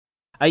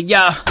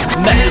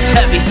Message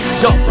heavy,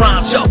 dope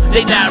rhyme show,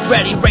 they not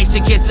ready. Race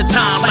against the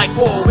time like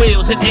four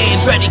wheels and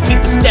ain't ready.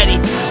 Keep it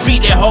steady,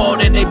 beat it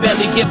hard and they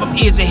barely give them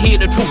ears to hear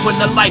the truth in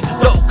the light.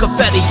 Dope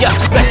confetti,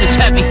 message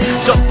heavy,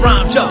 dope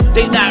rhyme show,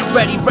 they not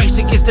ready. Race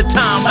against the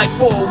time like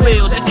four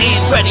wheels and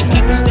ain't ready.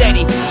 Keep it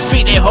steady,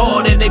 beat it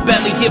hard and they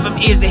barely give them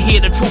ears to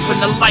hear the truth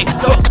in the light.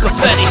 Dope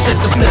confetti, just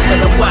the flip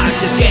of the watch,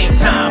 it's game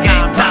time.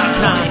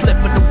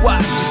 Flip of the watch,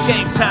 it's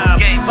game time.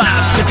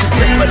 Vibes, just the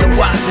flip of the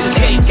watch, it's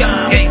game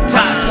time.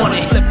 Top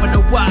 20, flip of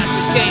the watch,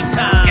 it's game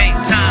time.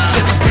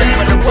 Just the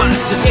flip of the watch,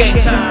 it's game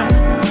time.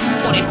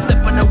 20,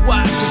 flip of the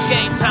watch, it's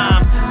game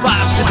time.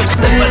 5 to the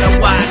flip of the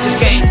watch, it's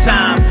game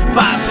time.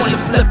 520,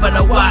 flip of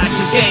the watch,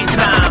 it's game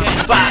time.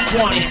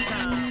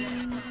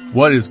 520.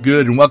 What is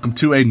good, and welcome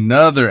to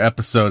another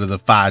episode of the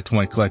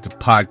 520 Collective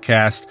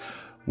Podcast,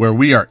 where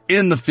we are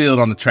in the field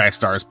on the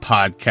Trackstars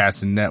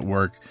Podcasting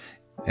Network.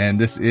 And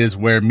this is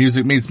where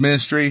music meets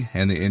ministry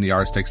and the indie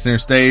artists take center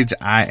stage.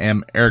 I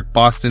am Eric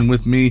Boston.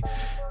 With me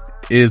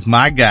is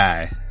my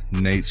guy,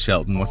 Nate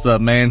Shelton. What's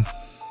up, man?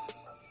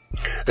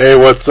 Hey,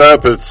 what's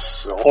up?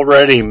 It's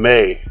already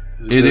May.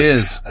 It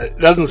is. It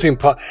doesn't seem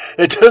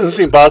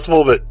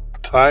possible, but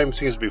time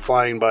seems to be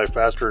flying by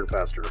faster and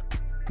faster.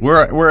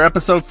 We're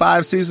episode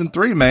 5, season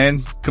 3,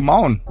 man. Come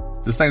on.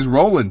 This thing's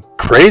rolling.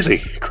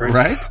 Crazy.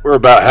 Right? We're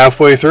about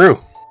halfway through.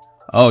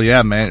 Oh,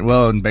 yeah, man.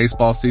 Well, and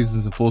baseball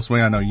season's in full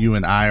swing. I know you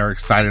and I are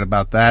excited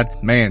about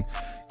that. Man,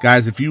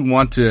 guys, if you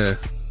want to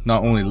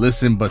not only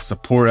listen but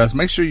support us,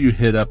 make sure you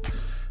hit up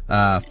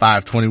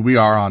 520. We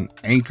are on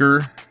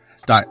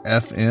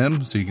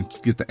Anchor.fm, so you can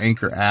get the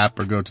Anchor app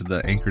or go to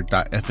the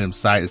Anchor.fm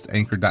site. It's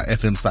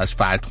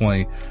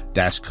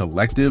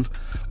Anchor.fm/520-collective.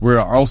 We're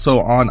also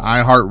on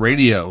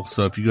iHeartRadio,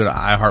 so if you go to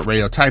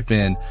iHeartRadio, type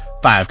in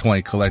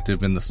 520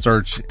 Collective in the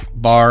search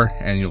bar,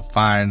 and you'll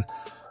find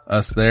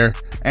us there.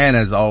 And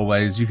as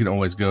always, you can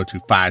always go to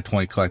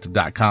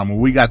 520collective.com, where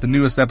we got the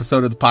newest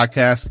episode of the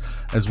podcast,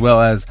 as well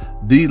as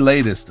the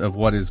latest of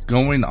what is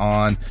going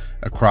on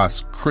across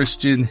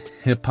Christian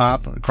hip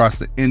hop, across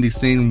the indie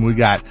scene. We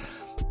got,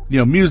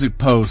 music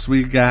posts,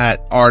 we got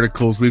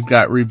articles, we've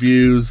got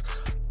reviews,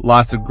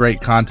 lots of great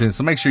content.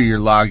 So make sure you're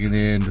logging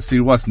in to see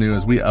what's new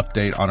as we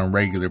update on a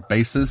regular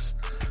basis.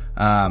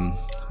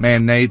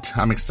 Man, Nate,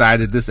 I'm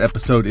excited. This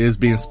episode is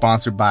being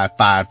sponsored by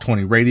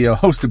 520 Radio,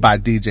 hosted by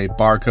DJ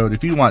Barcode.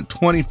 If you want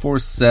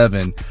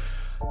 24/7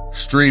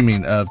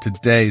 streaming of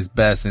today's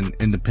best in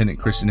independent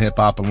Christian hip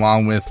hop,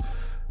 along with,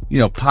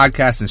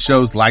 podcasts and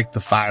shows like the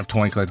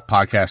 520 Collective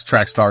Podcast,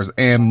 Trackstars,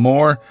 and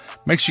more,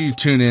 make sure you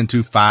tune in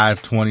to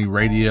 520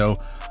 Radio.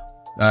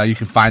 You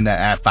can find that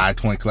at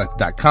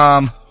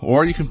 520collective.com,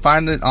 or you can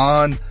find it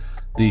on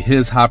the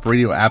His Hop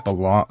Radio app,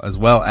 as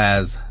well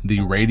as the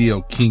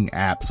Radio King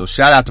app. So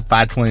shout out to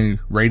 520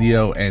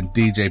 Radio and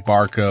DJ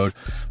Barcode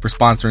for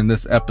sponsoring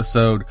this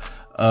episode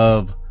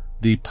of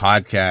the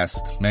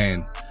podcast,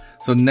 man.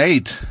 So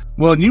Nate,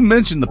 well, you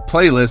mentioned the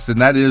playlist, and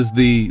that is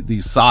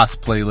the Sauce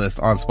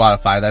playlist on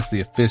Spotify. That's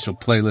the official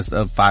playlist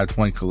of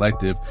 520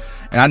 Collective.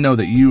 And I know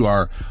that you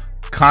are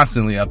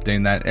constantly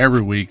updating that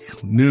every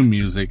week, new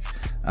music.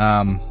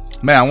 Man,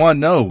 I want to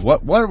know,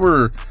 what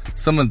were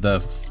some of the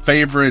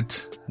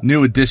favorite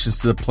new additions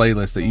to the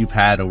playlist that you've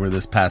had over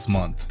this past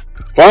month?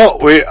 Well,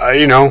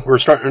 we're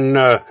starting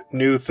a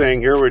new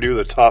thing here. We do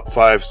the top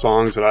 5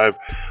 songs that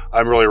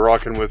I'm really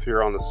rocking with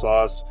here on the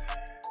Sauce.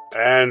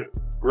 And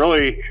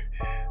really,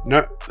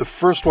 the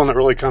first one that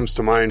really comes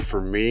to mind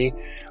for me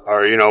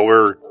are,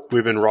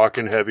 we've been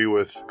rocking heavy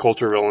with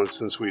Culture Villains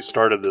since we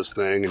started this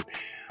thing, and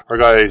our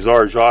guy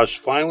Czar Josh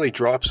finally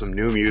dropped some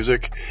new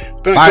music.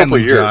 It's been a couple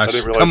of years. Josh. I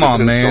didn't realize Come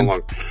on, man. So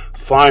long.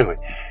 Finally.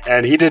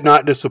 And he did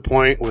not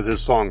disappoint with his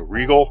song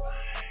Regal.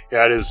 He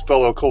had his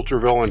fellow Culture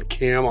Villain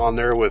Cam on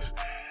there with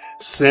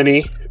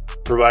Cinny,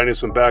 providing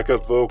some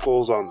backup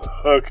vocals on the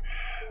hook.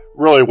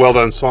 Really well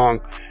done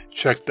song.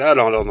 Check that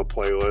out on the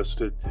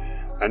playlist.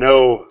 I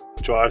know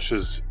Josh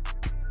is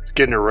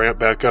getting a ramp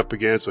back up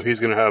again, so he's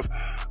going to have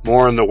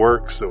more in the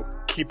works. So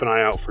keep an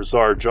eye out for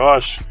Czar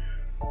Josh.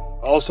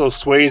 Also,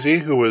 Swayze,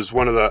 who was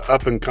one of the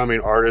up-and-coming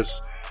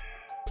artists,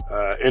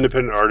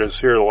 independent artists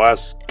here the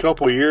last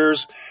couple of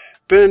years,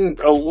 been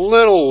a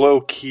little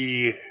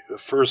low-key the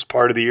first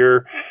part of the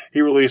year.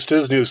 He released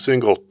his new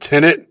single,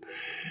 Tenet.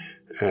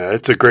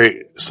 It's a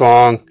great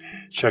song.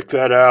 Check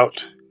that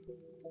out.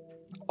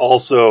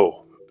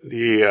 Also,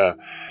 the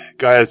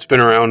guy that's been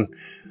around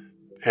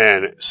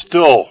and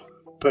still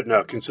putting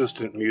out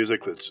consistent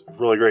music that's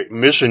really great,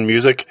 Mission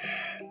Music,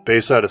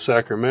 based out of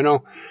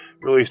Sacramento,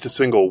 released a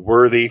single,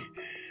 Worthy.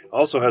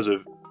 Also has I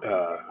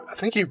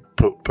think he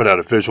put out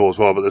a visual as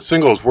well, but the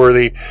single is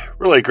Worthy.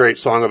 Really great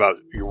song about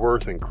your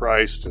worth in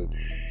Christ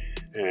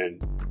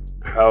and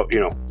how,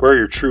 where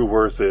your true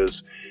worth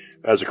is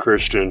as a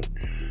Christian.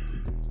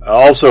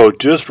 Also,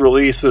 just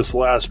released this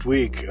last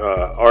week,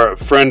 our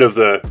friend of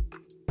the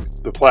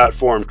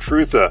platform,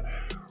 Trutha,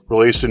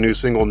 released a new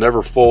single,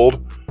 Never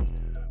Fold,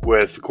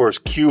 with, of course,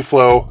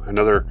 Q-Flow,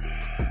 another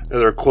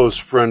close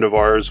friend of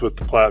ours with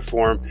the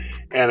platform,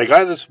 and a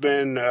guy that's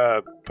been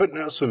putting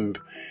out some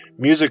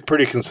music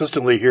pretty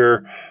consistently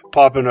here,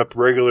 popping up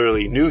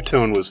regularly. New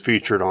Tone was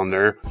featured on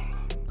there.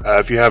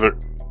 If you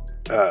haven't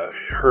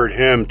heard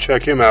him,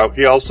 check him out.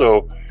 He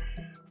also,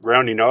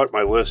 rounding out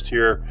my list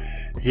here,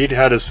 he'd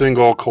had a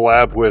single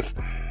collab with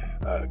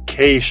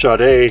Kay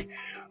Sade,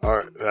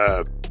 our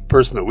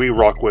person that we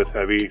rock with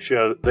heavy.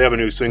 They have a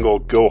new single,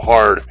 Go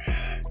Hard.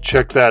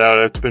 Check that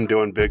out. It's been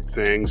doing big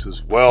things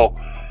as well.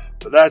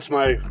 But that's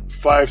my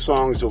 5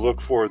 songs to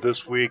look for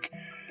this week,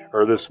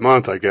 or this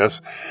month, I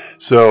guess.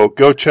 So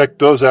go check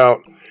those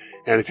out.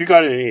 And if you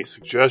got any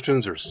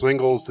suggestions or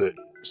songs that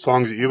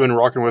you've been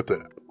rocking with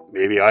that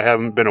maybe I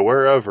haven't been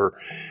aware of or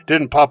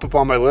didn't pop up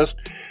on my list,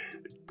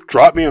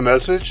 drop me a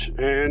message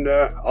and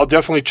I'll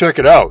definitely check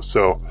it out.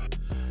 So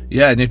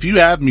yeah, and if you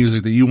have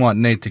music that you want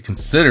Nate to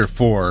consider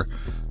for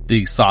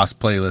the Sauce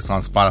playlist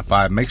on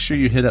Spotify, make sure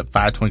you hit up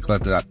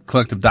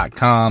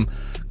 520collective.com.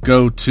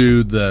 Go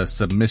to the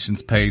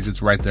submissions page.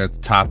 It's right there at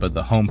the top of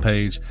the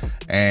homepage,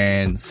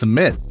 and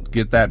submit.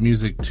 Get that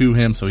music to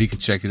him so he can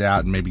check it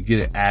out and maybe get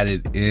it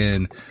added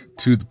in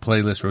to the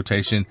playlist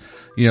rotation.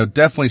 You know,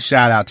 definitely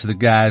shout out to the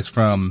guys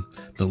from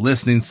the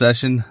listening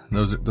session.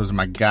 Those are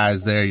my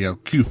guys there. You know,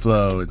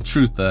 Q-Flow and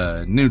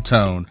Trutha and New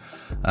Tone.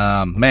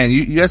 Man,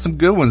 you had some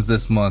good ones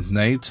this month,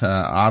 Nate.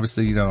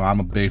 Obviously, you know, I'm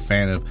a big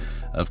fan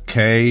of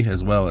Kay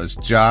as well as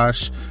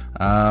Josh.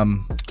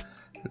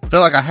 I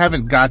feel like I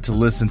haven't got to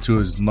listen to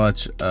as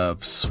much of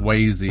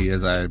Swayze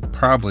as I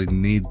probably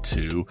need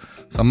to,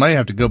 so I might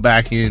have to go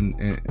back in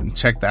and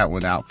check that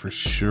one out for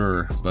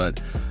sure. But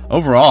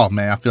overall,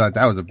 man, I feel like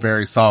that was a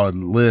very solid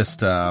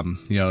list. You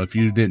know, if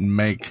you didn't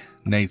make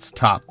Nate's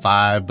top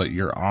 5, but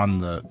you're on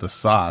the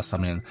Sauce, I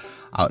mean,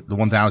 the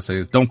one thing I would say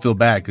is don't feel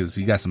bad, because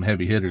you got some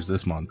heavy hitters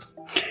this month.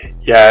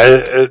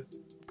 Yeah,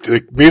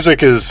 the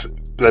music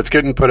that's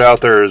getting put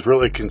out there is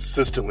really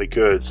consistently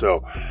good.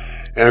 So,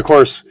 and of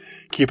course,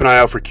 keep an eye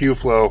out for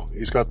Q-Flow.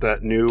 He's got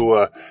that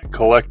new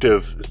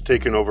collective that's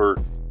taken over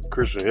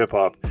Christian hip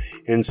hop,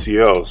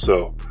 NCO.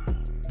 So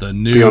the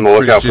new on the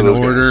lookout Christian for those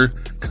order.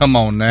 guys. Come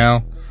on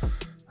now.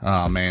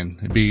 Oh man,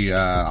 it'd be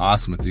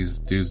awesome if these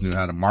dudes knew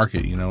how to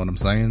market. You know what I'm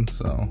saying?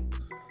 So.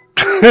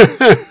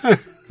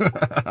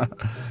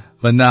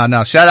 But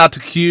no, shout out to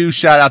Q,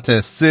 shout out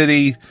to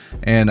City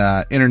and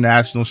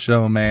International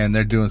Show, man.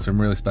 They're doing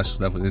some really special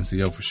stuff with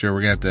NCO for sure.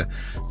 We're going to have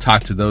to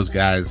talk to those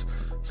guys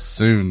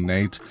soon,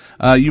 Nate.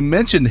 You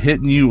mentioned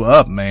hitting you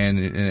up, man,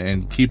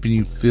 and keeping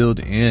you filled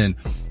in.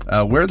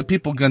 Where are the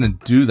people going to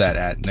do that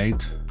at,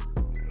 Nate?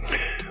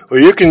 Well,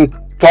 you can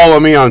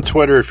follow me on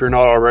Twitter if you're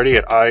not already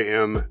at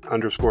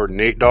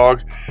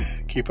IM_NateDog.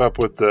 Keep up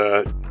with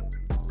the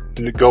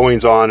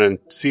goings on and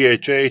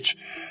CHH.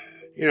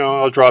 You know,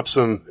 I'll drop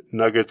some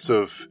nuggets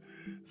of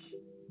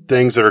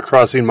things that are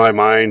crossing my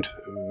mind,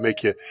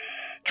 make you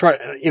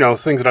try, you know,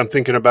 things that I'm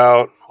thinking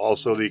about.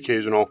 Also the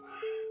occasional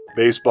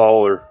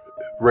baseball or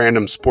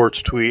random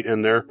sports tweet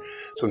in there.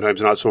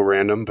 Sometimes not so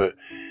random, but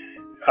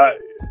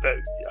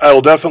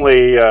I'll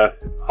definitely,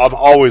 I'm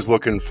always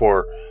looking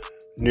for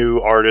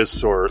new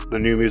artists or the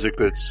new music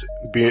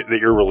that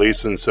you're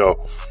releasing. So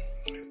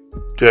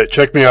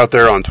check me out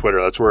there on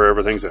Twitter. That's where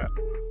everything's at.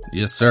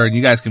 Yes, sir. And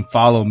you guys can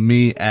follow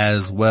me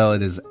as well.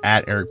 It is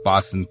at Eric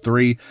Boston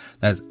 3.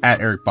 That's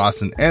at Eric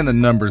Boston and the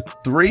number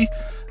 3.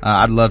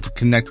 I'd love to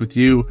connect with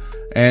you.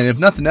 And if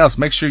nothing else,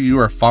 make sure you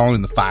are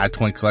following the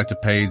 520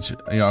 Collective page,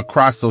 you know,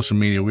 across social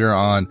media. We are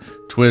on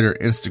Twitter,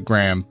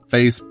 Instagram,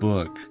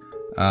 Facebook.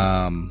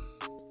 I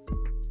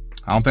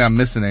don't think I'm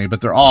missing any, but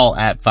they're all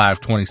at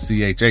 520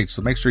 CHH.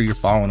 So make sure you're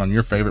following on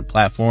your favorite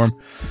platform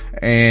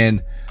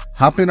and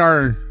hop in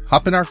our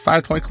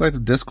 520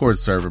 Collective Discord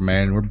server,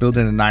 man. We're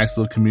building a nice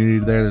little community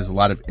there. There's a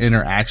lot of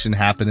interaction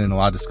happening, a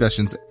lot of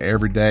discussions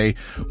every day.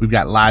 We've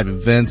got live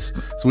events,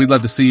 so we'd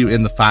love to see you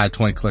in the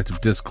 520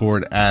 Collective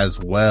Discord as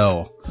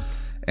well.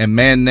 And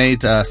man,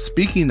 Nate,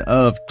 speaking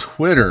of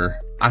Twitter,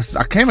 I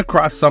came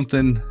across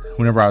something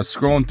whenever I was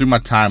scrolling through my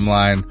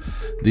timeline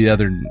the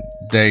other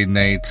day,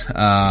 Nate,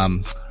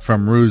 from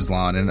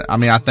Ruslan. And I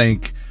mean, I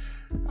think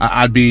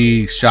I'd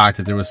be shocked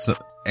if there was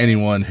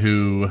anyone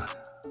who,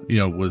 you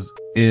know, was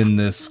in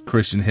this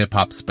Christian hip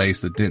hop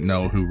space that didn't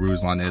know who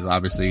Ruslan is.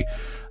 Obviously,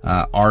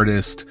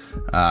 artist,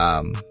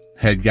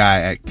 head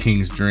guy at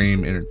King's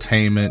Dream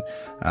Entertainment.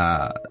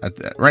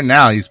 Right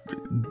now he's,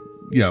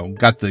 you know,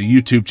 got the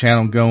YouTube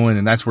channel going,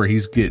 and that's where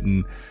he's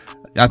getting,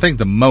 I think,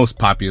 the most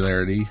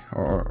popularity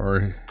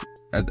or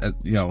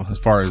you know, as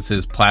far as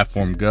his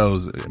platform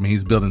goes. I mean,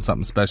 he's building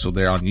something special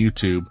there on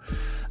YouTube.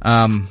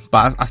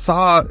 But I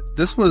saw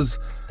this was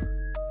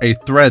a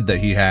thread that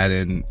he had,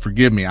 and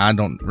forgive me, I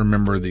don't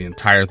remember the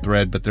entire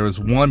thread, but there was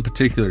one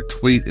particular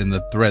tweet in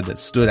the thread that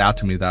stood out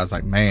to me that I was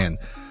like, man,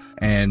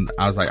 and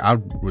I was like, I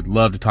would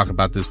love to talk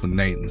about this with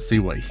Nate and see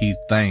what he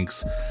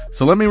thinks.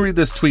 So let me read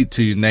this tweet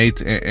to you,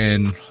 Nate,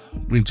 and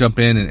we can jump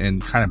in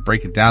and kind of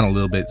break it down a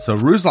little bit. So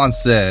Ruslan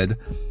said,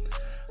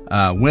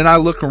 when I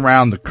look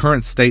around the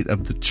current state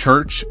of the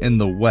church in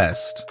the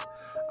West,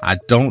 I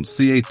don't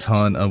see a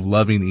ton of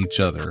loving each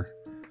other.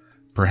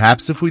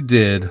 Perhaps if we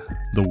did,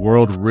 the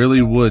world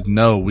really would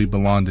know we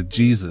belong to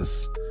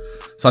Jesus.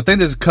 So I think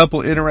there's a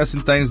couple interesting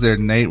things there,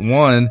 Nate.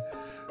 One,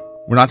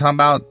 we're not talking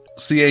about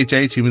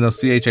CHH, even though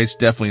CHH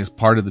definitely is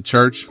part of the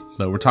church,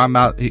 but we're talking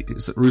about,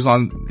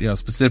 Ruslan,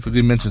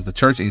 specifically mentions the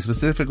church, and he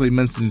specifically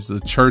mentions the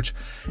church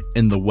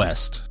in the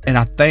West. And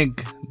I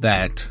think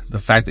that the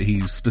fact that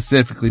he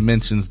specifically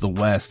mentions the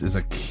West is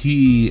a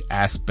key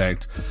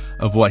aspect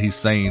of what he's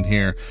saying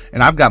here.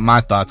 And I've got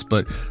my thoughts,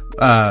 but,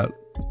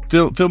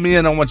 fill me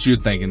in on what you're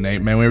thinking,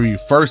 Nate, man. Whenever you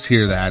first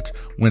hear that,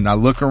 when I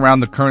look around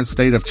the current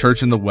state of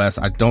church in the West,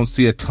 I don't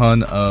see a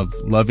ton of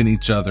loving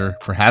each other.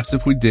 Perhaps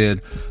if we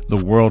did, the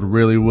world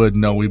really would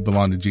know we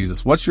belong to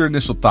Jesus. What's your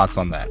initial thoughts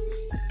on that?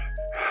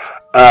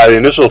 The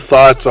initial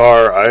thoughts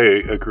are, I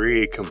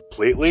agree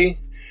completely.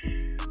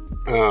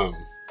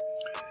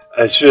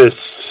 It's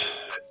just,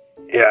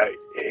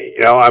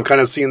 I'm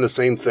kind of seeing the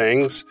same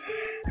things.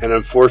 And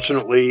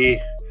unfortunately,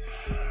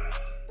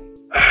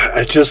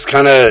 I just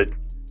kind of,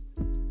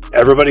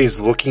 everybody's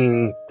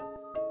looking,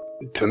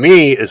 to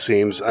me, it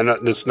seems,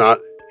 it's not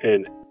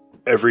in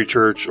every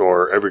church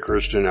or every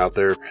Christian out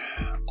there.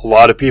 A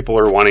lot of people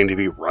are wanting to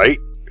be right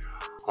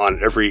on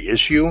every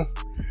issue,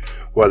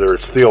 whether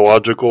it's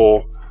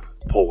theological,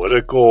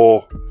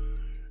 political,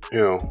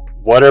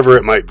 whatever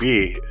it might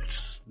be.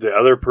 It's the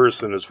other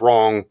person is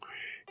wrong,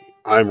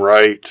 I'm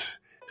right.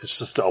 It's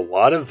just a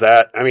lot of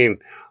that. I mean,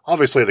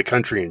 obviously the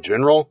country in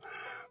general,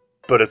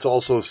 but it's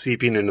also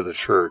seeping into the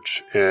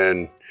church.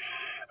 And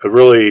I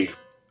really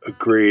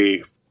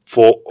agree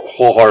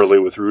wholeheartedly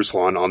with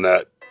Ruslan on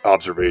that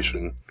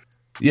observation.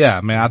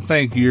 Yeah, man, I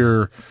think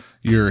you're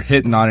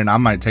hitting on it. I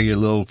might take it a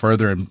little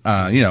further, and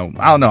I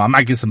don't know. I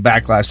might get some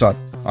backlash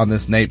on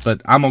this, Nate,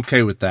 but I'm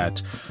okay with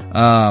that.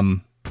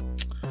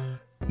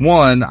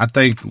 One, I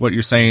think what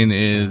you're saying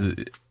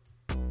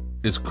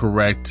is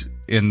correct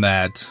in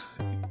that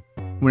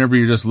whenever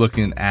you're just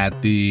looking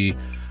at the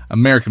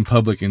American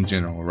public in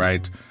general,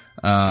 right?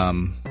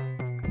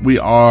 We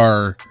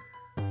are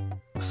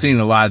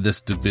seeing a lot of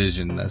this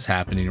division that's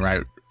happening,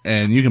 right?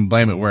 And you can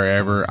blame it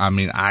wherever. I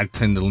mean, I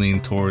tend to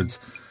lean towards,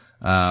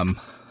 a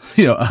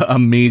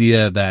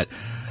media that,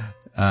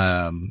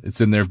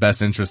 it's in their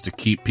best interest to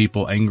keep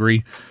people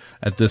angry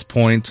at this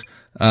point.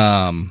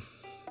 And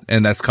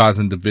that's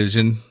causing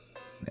division.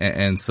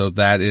 And so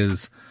that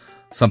is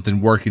something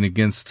working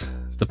against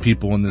the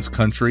people in this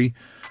country.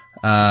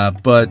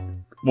 But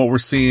what we're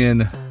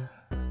seeing,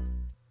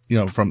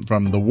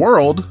 from the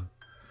world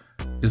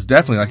is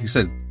definitely, like you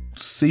said,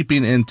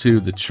 seeping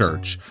into the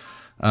church.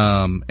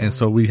 And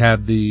so we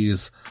have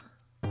these,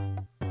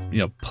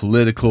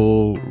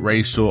 political,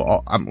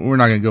 racial, we're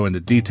not going to go into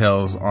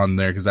details on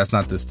there because that's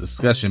not this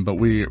discussion, but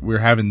we're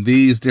having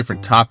these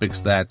different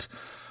topics that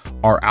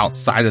are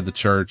outside of the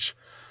church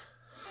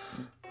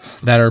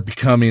that are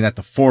becoming at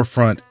the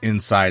forefront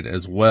inside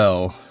as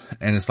well.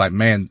 And it's like,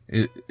 man,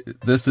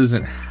 this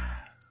isn't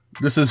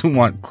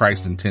what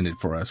Christ intended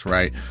for us,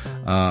 right?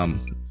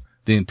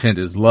 The intent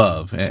is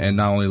love, and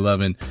not only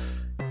loving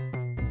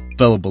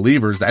fellow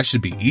believers, that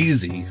should be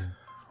easy,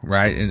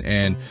 right?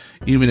 And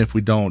even if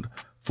we don't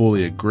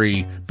fully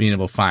agree, being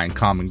able to find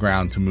common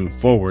ground to move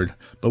forward,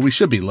 but we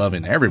should be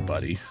loving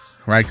everybody,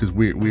 right? Because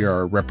we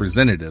are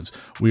representatives.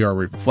 We are a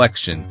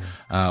reflection.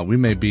 We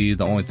may be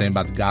the only thing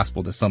about the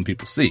gospel that some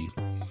people see.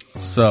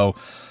 So,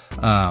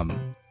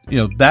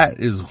 that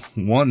is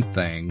one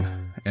thing.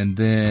 And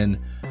then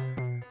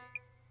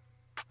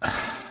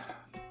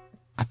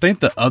I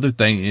think the other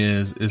thing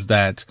is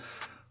that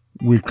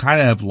we kind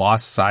of have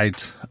lost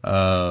sight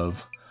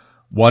of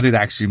what it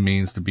actually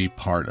means to be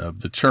part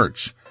of the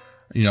church.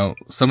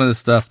 Some of the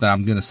stuff that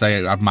I'm going to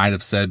say, I might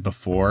have said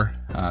before,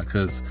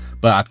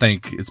 but I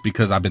think it's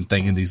because I've been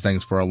thinking these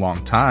things for a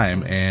long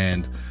time,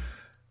 and,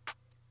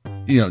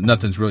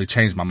 nothing's really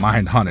changed my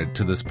mind on it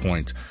to this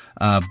point.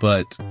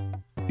 But,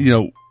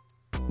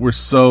 we're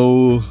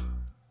so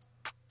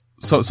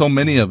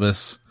many of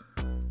us,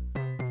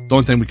 the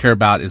only thing we care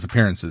about is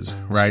appearances,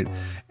 right?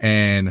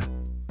 And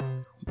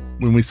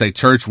when we say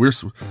church, we're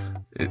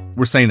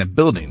saying a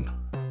building.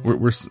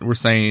 We're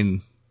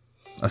saying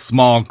a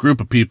small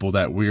group of people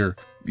that we're,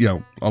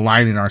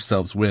 aligning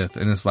ourselves with.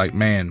 And it's like,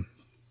 man,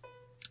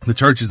 the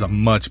church is a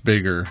much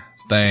bigger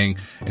thing.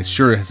 It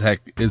sure as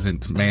heck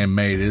isn't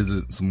man-made. It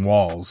isn't some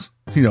walls,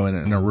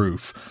 in a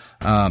roof.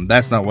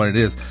 That's not what it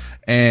is.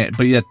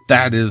 But yet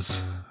that is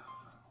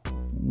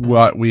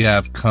what we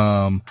have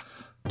come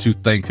to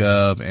think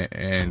of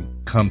and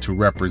come to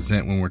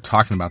represent when we're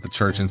talking about the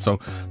church. And so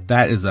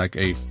that is like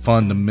a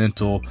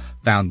fundamental,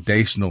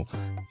 foundational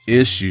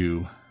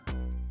issue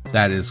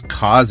that is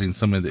causing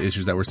some of the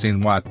issues that we're seeing.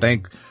 What I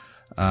think,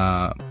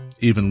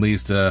 even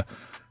leads to,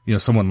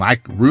 someone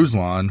like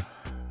Ruslan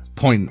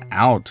pointing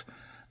out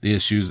the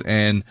issues.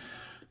 And,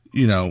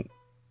 we're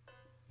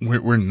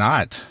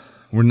not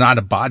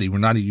a body. We're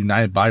not a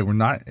united body. We're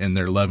not in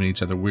there loving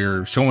each other.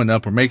 We're showing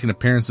up. We're making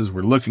appearances.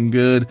 We're looking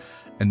good.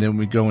 And then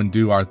we go and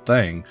do our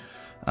thing.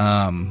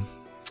 I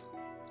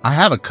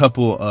have a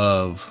couple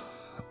of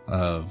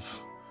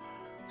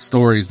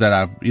stories that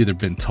I've either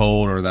been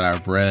told or that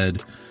I've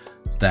read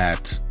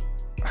that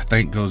I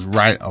think goes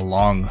right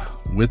along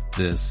with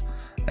this.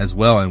 as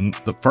well. And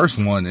the first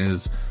one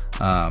is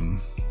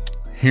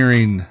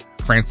hearing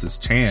Francis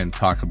Chan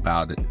talk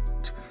about it.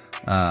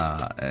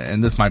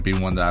 And this might be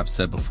one that I've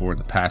said before in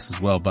the past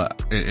as well,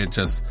 but it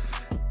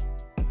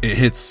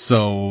hits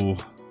so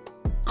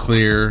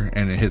clear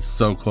and it hits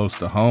so close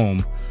to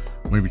home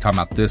when we're talking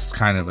about this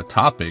kind of a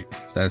topic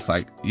that's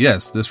like,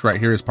 yes, this right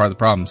here is part of the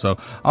problem. So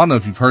I don't know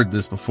if you've heard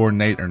this before,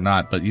 Nate, or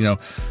not, but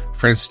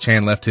Francis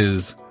Chan left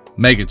his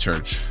mega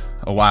church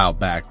a while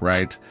back,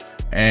 right?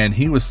 And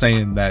he was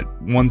saying that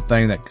one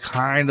thing that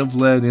kind of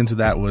led into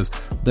that was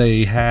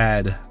they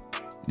had,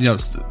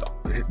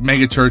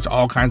 mega church,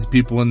 all kinds of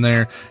people in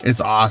there. It's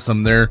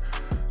awesome. They're,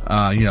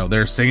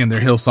 they're singing their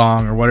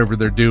Hillsong or whatever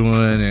they're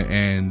doing,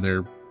 and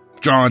they're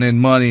drawing in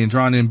money and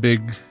drawing in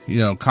big,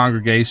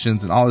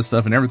 congregations and all this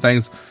stuff, and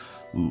everything's,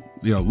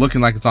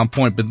 looking like it's on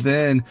point. But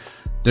then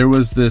there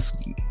was this,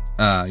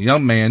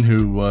 young man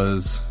who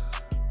was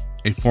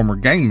a former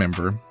gang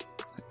member,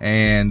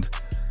 and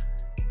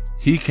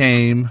he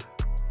came,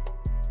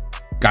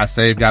 got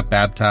saved, got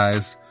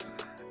baptized,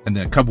 and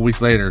then a couple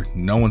weeks later,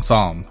 no one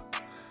saw him.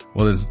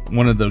 Well, there's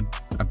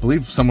I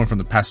believe someone from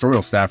the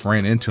pastoral staff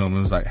ran into him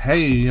and was like,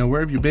 hey,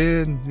 where have you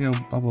been?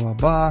 Blah, blah, blah,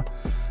 blah.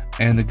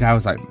 And the guy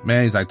was like,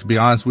 man, he's like, to be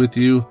honest with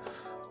you,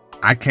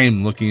 I came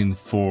looking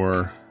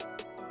for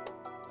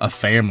a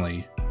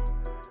family.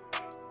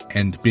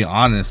 And to be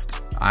honest,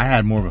 I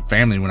had more of a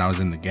family when I was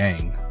in the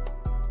gang.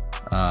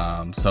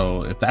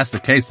 So if that's the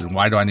case, then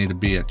why do I need to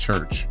be at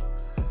church?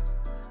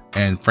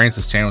 And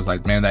Francis Chan was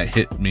like, man, that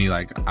hit me.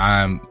 Like,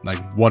 I'm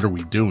like, what are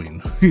we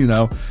doing?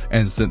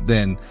 And so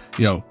then,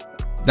 now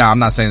I'm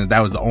not saying that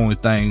was the only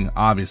thing,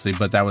 obviously,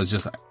 but that was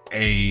just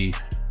a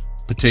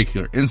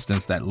particular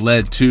instance that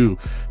led to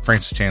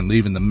Francis Chan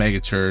leaving the mega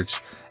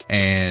church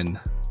and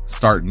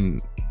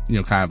starting,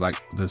 kind of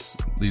like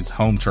these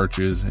home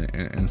churches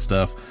and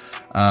stuff.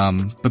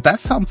 But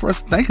that's something for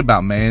us to think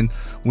about, man.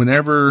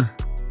 Whenever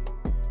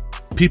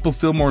people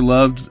feel more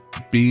loved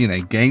being a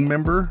gang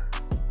member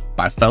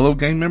by fellow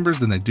gang members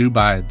than they do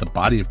by the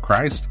body of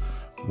Christ,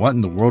 what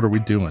in the world are we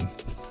doing?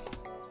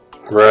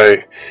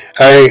 Right.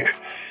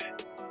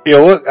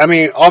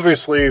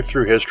 Obviously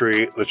through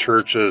history, the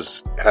church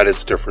has had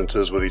its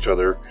differences with each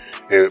other.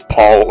 And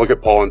look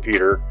at Paul and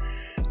Peter.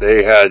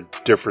 They had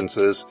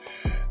differences,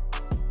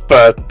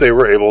 but they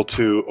were able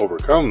to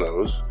overcome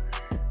those.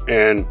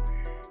 And,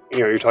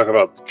 you talk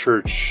about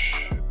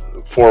church,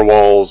 the four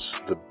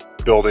walls, the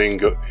building,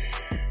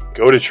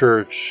 go to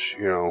church,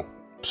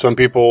 some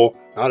people,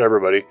 not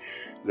everybody,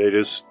 they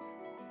just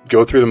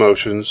go through the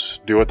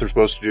motions, do what they're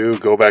supposed to do,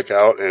 go back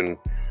out and,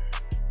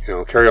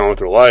 carry on with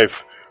their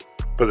life.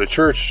 But the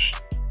church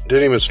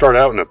didn't even start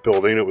out in a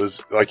building. It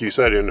was, like you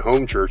said, in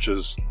home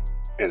churches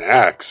in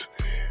Acts.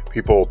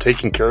 People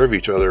taking care of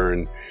each other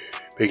and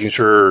making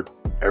sure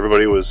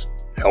everybody was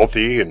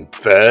healthy and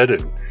fed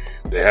and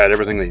they had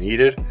everything they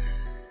needed.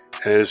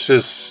 And it's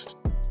just,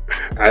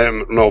 I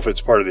don't know if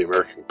it's part of the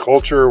American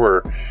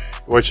culture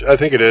which I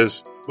think it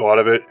is, a lot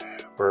of it,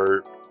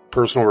 where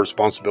personal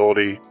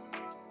responsibility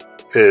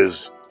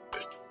is a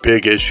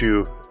big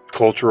issue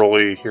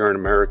culturally here in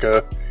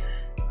America.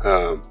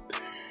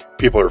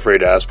 People are afraid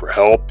to ask for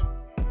help.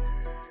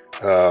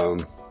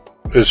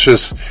 It's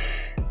just,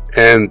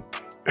 and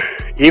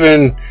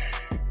even,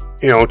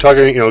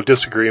 talking,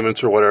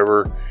 disagreements or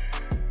whatever,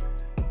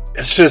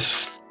 it's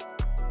just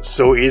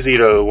so easy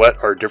to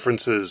let our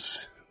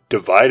differences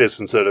divide us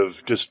instead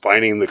of just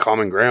finding the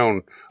common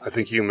ground, I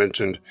think you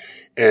mentioned,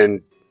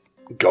 and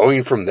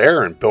going from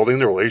there and building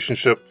the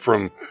relationship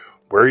from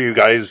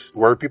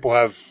where people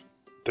have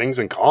things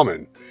in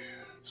common.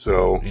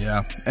 So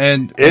yeah,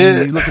 and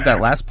you look at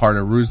that last part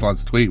of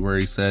Ruslan's tweet where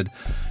he said,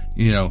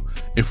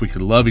 if we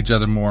could love each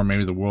other more,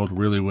 maybe the world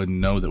really wouldn't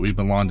know that we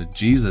belong to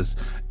Jesus.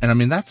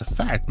 And that's a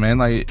fact, man.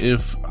 Like,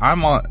 if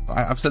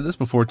I've said this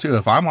before too,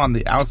 if I'm on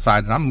the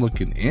outside and I'm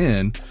looking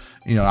in,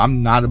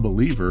 I'm not a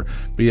believer,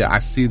 but yeah, I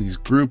see these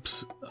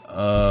groups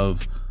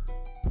of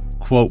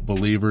quote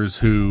believers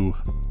who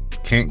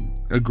can't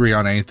agree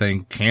on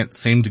anything, can't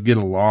seem to get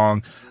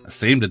along,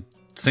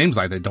 seems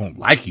like they don't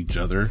like each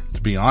other,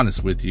 to be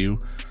honest with you.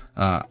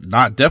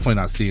 Definitely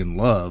not seeing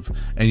love.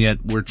 And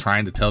yet we're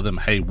trying to tell them,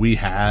 hey, we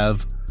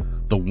have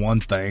the one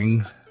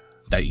thing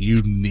that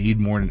you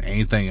need more than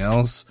anything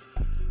else.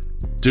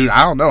 Dude,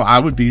 I don't know. I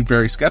would be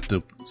very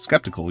skeptical,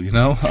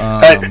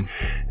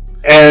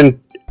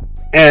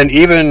 and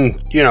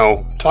even,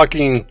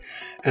 talking,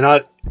 and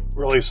not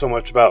really so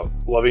much about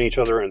loving each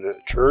other in the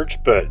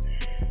church, but,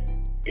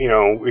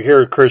 we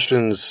hear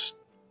Christians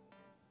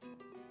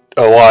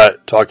a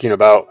lot talking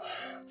about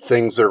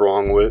things that are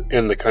wrong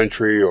in the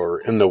country or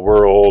in the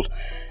world,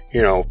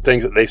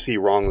 things that they see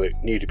wrong that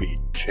need to be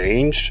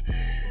changed.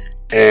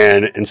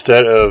 And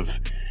instead of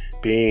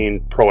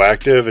being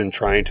proactive and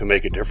trying to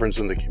make a difference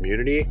in the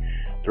community,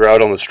 they're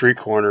out on the street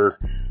corner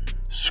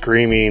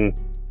screaming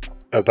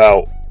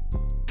about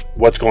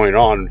what's going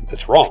on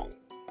that's wrong.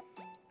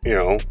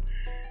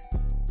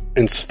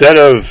 Instead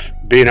of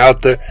being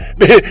out there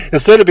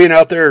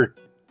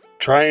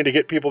trying to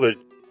get people to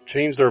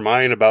change their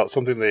mind about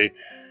something they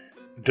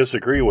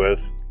disagree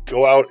with,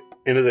 go out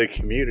into the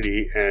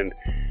community and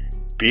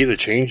be the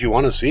change you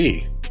want to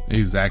see.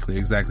 Exactly.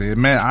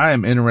 And man, I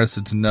am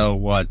interested to know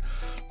what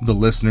the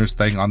listeners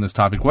think on this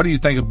topic. What do you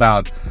think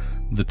about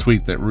the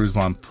tweet that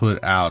Ruslan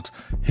put out?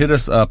 Hit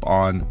us up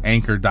on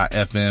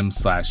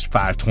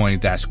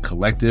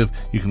anchor.fm/520-collective.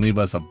 You can leave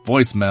us a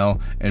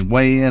voicemail and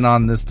weigh in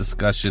on this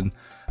discussion.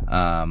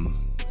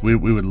 We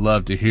would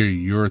love to hear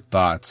your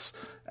thoughts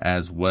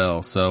as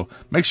well. So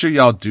make sure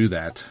y'all do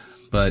that.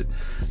 But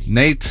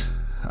Nate,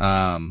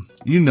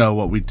 you know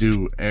what we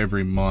do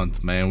every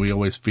month, man. We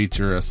always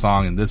feature a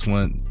song, and this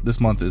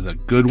month is a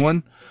good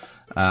one.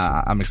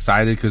 I'm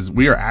excited because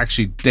we are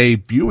actually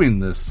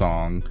debuting this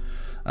song.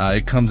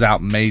 It comes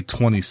out May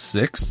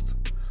 26th.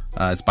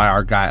 It's by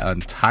our guy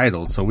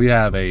Untdld. So we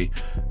have a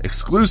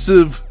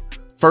exclusive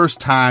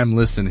first time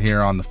listen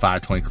here on the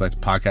 520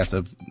 Collective podcast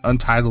of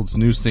Untdld's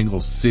new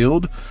single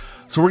Sealed.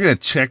 So we're going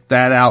to check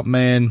that out,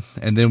 man.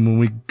 And then when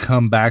we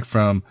come back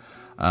from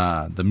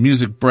the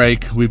music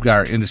break, we've got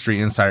our industry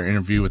insider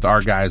interview with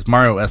our guys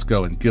Marrio,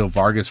 Esco, and Gil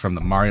Vargas from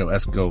the Marrio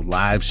Esco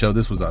live show.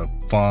 This was a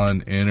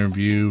fun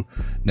interview,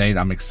 Nate.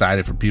 I'm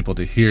excited for people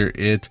to hear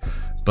it.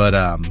 But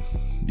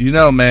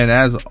man,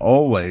 as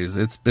always,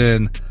 it's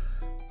been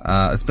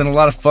a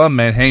lot of fun,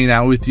 man, hanging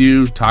out with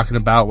you, talking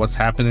about what's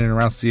happening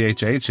around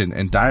CHH,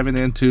 and diving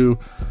into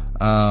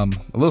a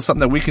little something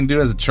that we can do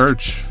as a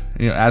church,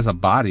 as a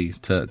body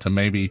to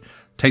maybe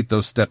take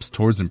those steps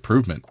towards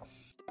improvement.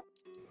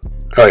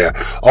 Oh yeah,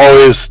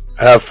 always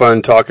have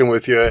fun talking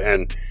with you,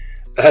 and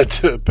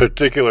that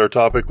particular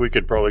topic we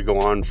could probably go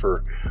on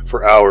for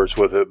hours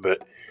with it.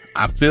 But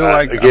I feel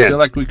like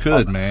we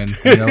could, man.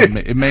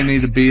 It may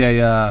need to be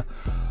a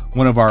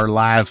one of our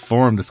live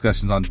forum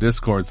discussions on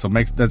Discord. So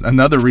make that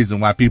another reason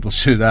why people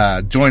should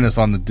join us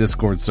on the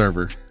Discord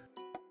server.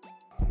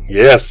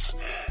 Yes,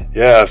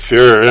 yeah. If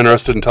you're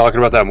interested in talking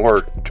about that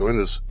more, join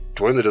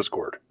the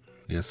Discord.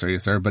 Yes,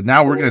 sir. But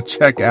now we're gonna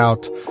check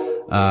out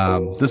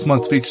this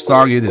month's feature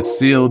song. It is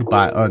Sealed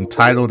by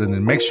Untdld, and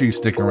then make sure you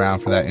stick around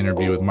for that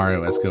interview with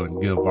Marrio, Esco,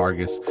 and Gil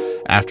Vargas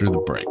after the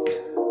break.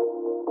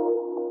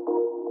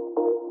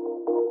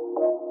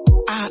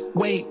 I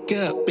wake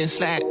up and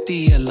slap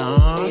the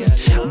alarm.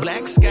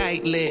 Black sky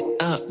lit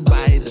up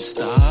by the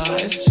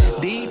stars.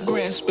 Deep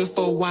breaths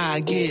before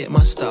I get my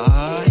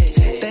start.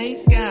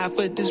 Thank God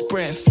for this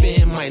breath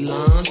in my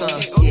lungs.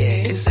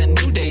 It's a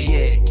new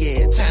day,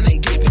 yeah. Time to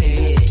get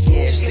paid,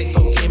 yeah. Stick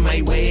folk in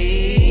my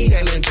way.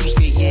 I learn to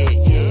skate,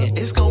 yeah.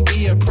 It's gonna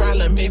be a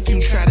problem if you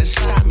try to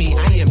stop me.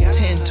 I am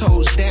 10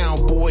 toes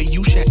down, boy.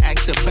 You should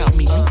ask about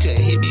me. You could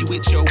hit me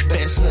with your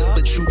best look,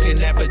 but you can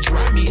never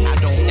drop me. I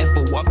don't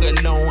ever walk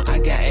alone. I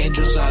got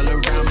angels all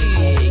around me.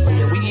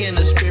 Yeah. We in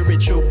a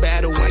spiritual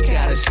battle. I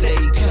gotta stay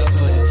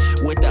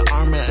covered with the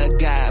armor of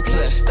God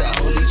plus the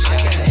Holy Child.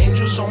 I got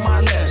angels on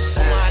my left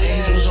side,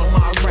 angels on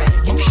my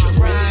right. You should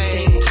really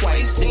think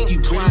twice if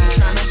you really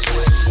tryna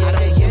fight. I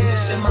don't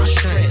use in my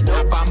strength,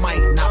 not by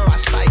might, not by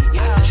sight.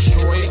 I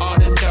destroy all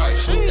the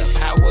darks with the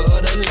power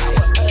of the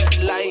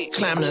light.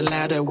 Climb the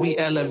ladder, we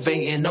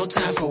elevating, no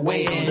time for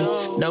waiting.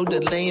 No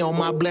delay on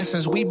my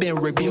blessings, we been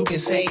rebuking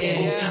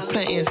Satan.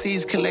 Planting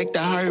seeds, collect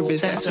the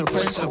harvest, that's a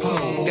principle.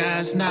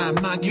 God's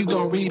not mocked, you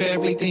gon' reap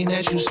everything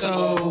that you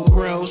sow.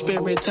 Grow,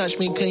 spirit touch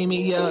me, clean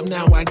me up,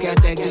 now I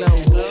got that glow.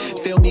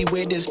 Fill me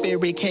with the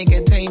spirit, can't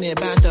contain it,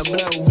 bout to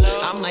blow.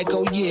 I'm like,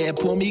 oh yeah,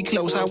 pull me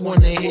close, I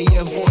wanna hear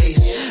your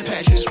voice.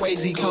 Patrick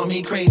Swayze, call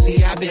me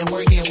crazy, I've been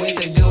working with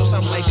the ghost.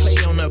 I'm like clay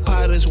on the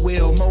potter's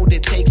wheel,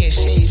 molded, taking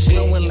shapes.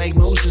 Glowing like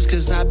Moses,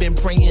 cause I've been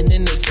praying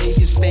in the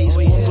Savior's face.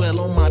 Won't dwell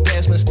on my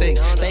past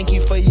mistakes, thank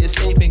you for your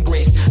saving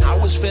grace. I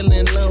was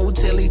feeling low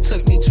till he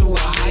took me to a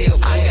higher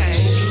place. I got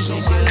angels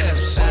on my left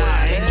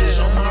side, angels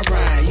on my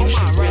right. You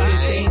should really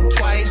think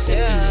twice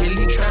if you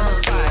really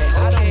tryna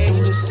fight. I don't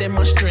do this in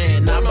my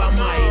strength, not by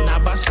might,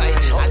 not by sight.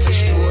 I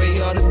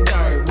destroy all the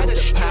dark with the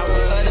power of the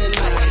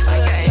light. I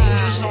got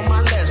angels on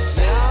my left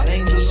side,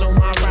 angels on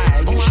my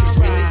right. You should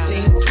really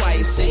think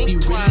twice if you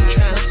really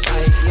tryna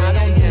fight. I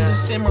don't do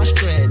this in my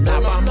strength,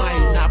 not by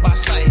might, not by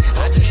sight.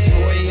 I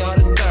destroy all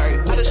the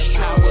dark with the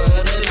power of the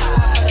light.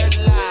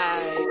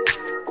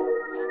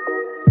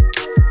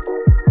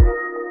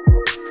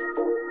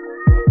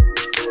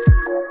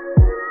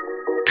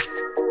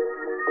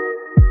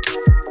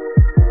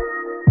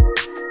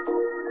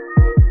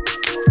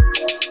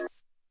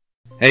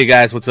 Hey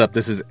guys, what's up?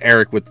 This is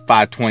Eric with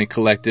 520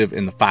 Collective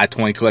and the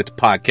 520 Collective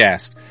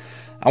podcast.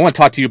 I want to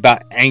talk to you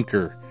about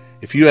Anchor.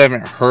 If you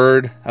haven't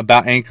heard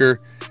about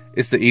Anchor,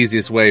 it's the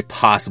easiest way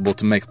possible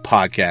to make a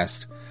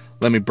podcast.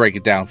 Let me break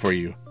it down for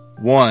you.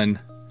 1,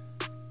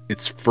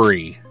 it's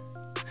free.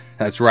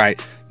 That's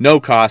right, no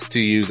cost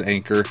to use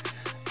Anchor.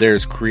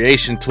 There's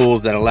creation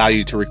tools that allow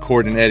you to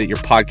record and edit your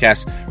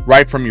podcast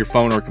right from your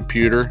phone or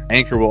computer.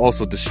 Anchor will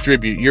also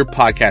distribute your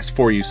podcast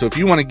for you. So if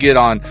you want to get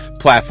on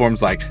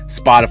platforms like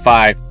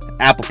Spotify,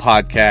 Apple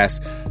Podcasts,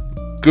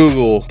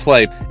 Google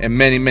Play, and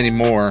many, many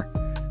more,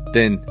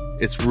 then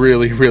it's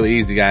really, really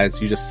easy,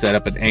 guys. You just set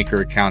up an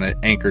Anchor account at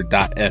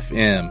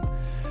anchor.fm.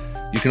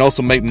 You can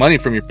also make money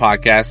from your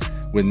podcast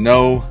with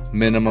no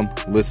minimum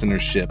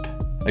listenership.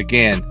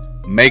 Again,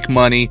 make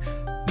money,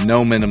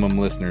 no minimum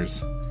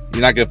listeners.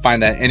 You're not going to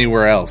find that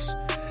anywhere else.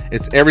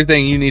 It's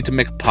everything you need to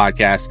make a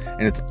podcast,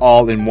 and it's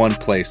all in one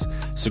place.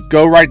 So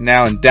go right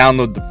now and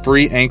download the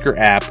free Anchor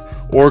app,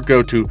 or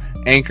go to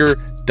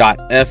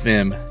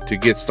anchor.fm to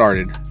get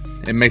started.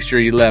 And make sure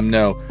you let them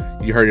know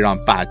you heard it on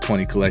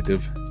 520 Collective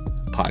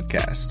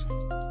Podcast.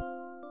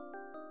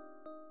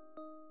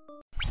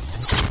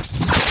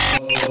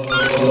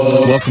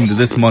 Welcome to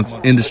this month's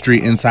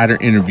Industry Insider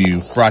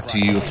interview, brought to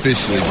you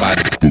officially by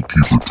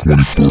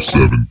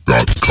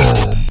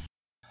bookkeeper247.com.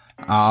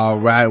 All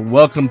right,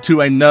 welcome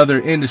to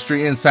another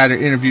Industry Insider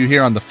interview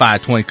here on the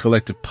 520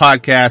 Collective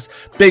Podcast.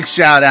 Big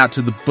shout out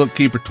to the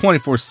Bookkeeper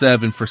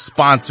 24/7 for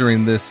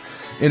sponsoring this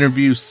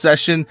interview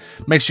session.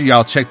 Make sure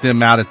y'all check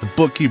them out at the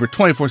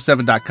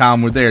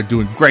bookkeeper247.com, where they're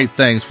doing great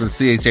things for the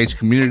CHH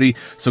community.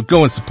 So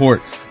go and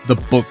support the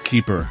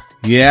Bookkeeper.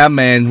 Yeah,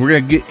 man, we're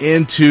going to get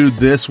into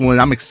this one.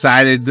 I'm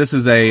excited. This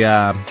is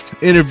a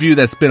interview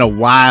that's been a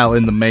while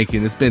in the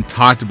making. It's been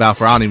talked about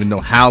for I don't even know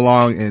how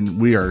long, and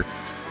we are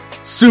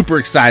super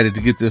excited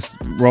to get this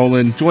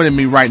rolling. Joining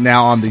me right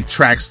now on the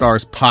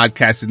Trackstars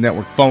Podcasting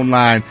Network phone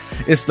line,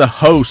 it's the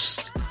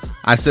host.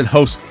 I said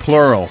host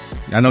plural.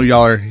 I know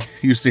y'all are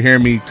used to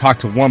hearing me talk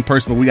to one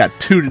person, but we got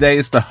two today.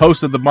 It's the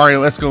host of the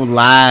Marrio Esco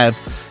live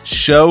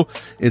show.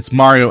 It's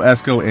Marrio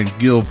Esco and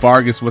Gil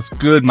Vargas. What's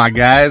good, my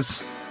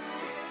guys?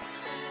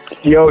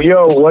 Yo,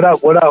 what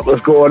up?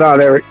 What's going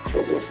on, Eric?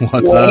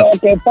 What's up?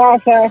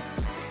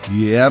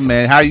 Yeah,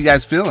 man. How you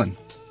guys feeling?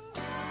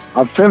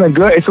 I'm feeling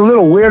good. It's a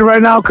little weird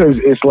right now because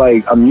it's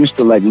like I'm used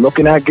to like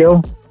looking at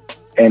Gil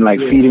and like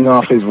feeding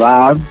off his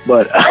vibe.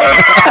 But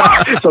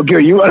so, Gil,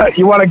 you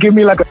wanna give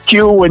me like a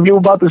cue when you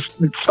about to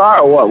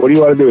start, or what? What do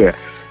you want to do here?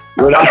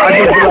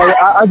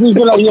 I just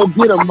be like, yo,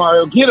 get him,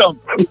 Mario, get him.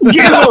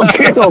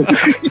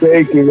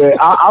 Thank you, man.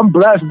 I'm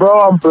blessed,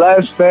 bro. I'm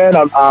blessed, man.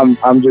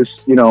 I'm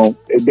just,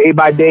 day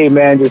by day,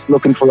 man, just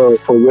looking for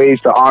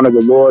ways to honor the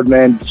Lord,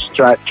 man. Just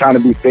trying to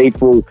be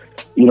faithful,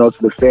 to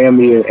the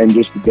family and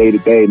just the day to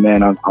day,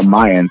 man. On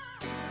my end,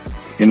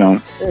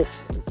 Same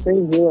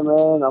here,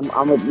 man.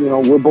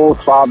 We're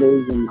both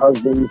fathers and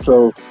husbands,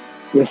 so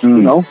just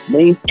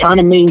trying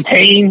to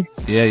maintain.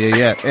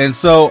 Yeah. And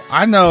so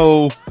I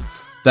know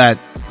that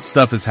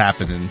stuff is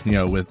happening,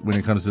 when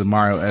it comes to the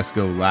Marrio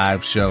Esco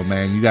live show,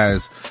 man. You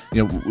guys,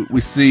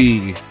 we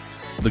see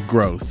the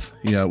growth.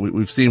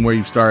 We've seen where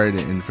you've started,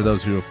 and for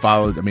those who have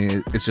followed, I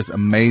mean, it's just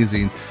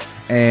amazing.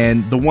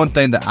 And the one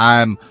thing that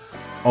I'm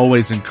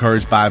always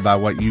encouraged by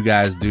what you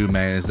guys do,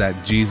 man, is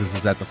that Jesus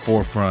is at the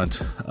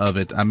forefront of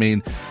it. I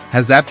mean,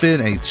 has that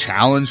been a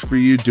challenge for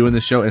you doing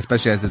the show,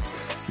 especially as it's,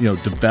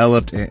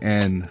 developed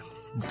and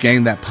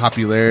gained that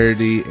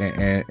popularity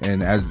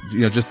and as,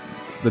 just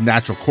the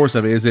natural course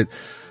of it? Is it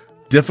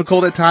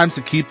difficult at times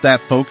to keep that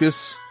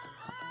focus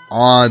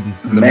on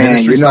the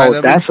ministry side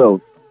of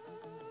it?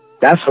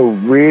 That's a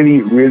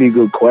really, really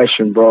good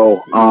question,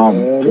 bro.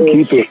 To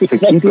keep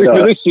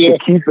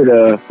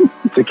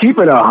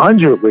it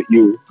 100 with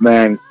you,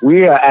 man.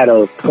 We are at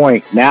a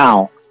point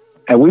now,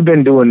 and we've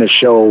been doing the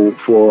show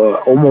for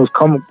almost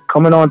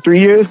coming on 3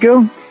 years,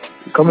 Gil.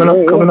 Coming up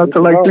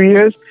to like 3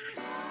 years.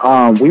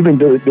 We've been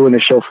doing the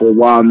show for a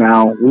while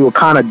now. We were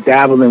kind of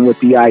dabbling with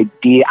the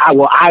idea.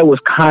 I was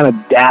kind of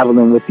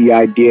dabbling with the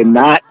idea,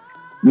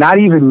 not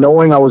even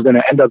knowing I was going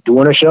to end up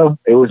doing a show.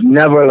 It was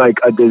never like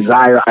a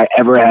desire I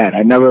ever had.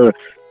 I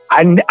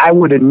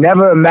would have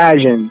never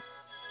imagined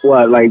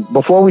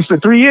before we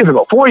started 4 years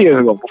ago,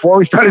 before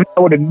we started, I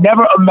would have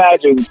never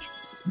imagined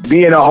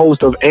being a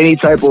host of any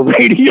type of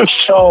radio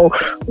show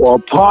or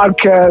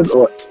podcast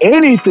or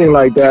anything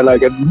like that.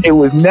 Like it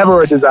was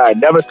never a desire,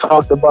 never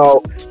talked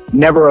about,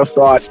 never a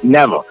thought,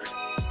 never.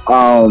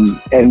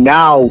 And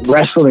now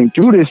wrestling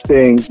through this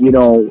thing,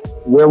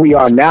 where we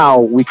are now,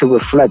 we can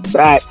reflect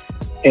back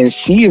and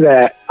see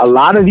that a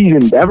lot of these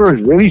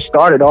endeavors really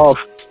started off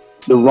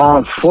the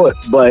wrong foot.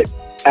 But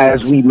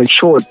as we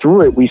matured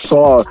through it, we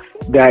saw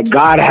that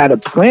God had a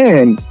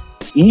plan,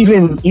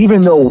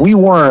 even though we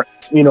weren't,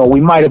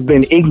 we might have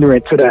been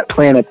ignorant to that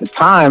plan at the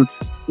time,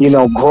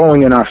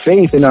 growing in our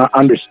faith and our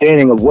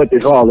understanding of what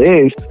this all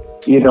is,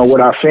 with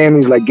our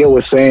families, like Gil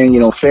was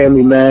saying,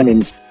 family men,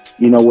 and,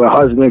 we're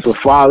husbands, we're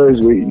fathers,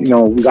 we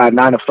got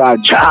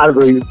 9-to-5 jobs,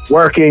 we're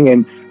working,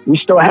 and we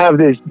still have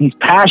these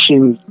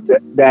passions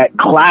that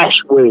clash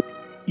with,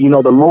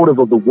 the motive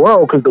of the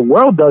world, because the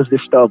world does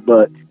this stuff,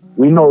 but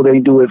we know they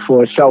do it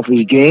for a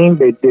selfish gain.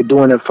 They're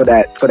doing it for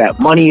that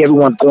money.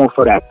 Everyone's going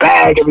for that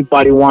bag.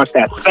 Everybody wants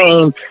that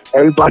fame.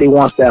 Everybody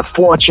wants that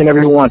fortune.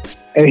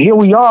 And here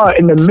we are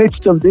in the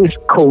midst of this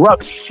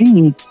corrupt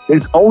sea,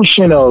 this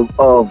ocean of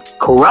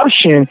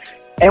corruption,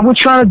 and we're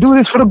trying to do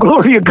this for the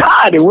glory of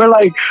God. And we're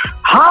like,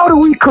 how do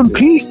we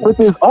compete with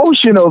this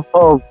ocean of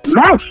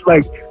mess?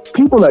 Like,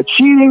 people are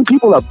cheating.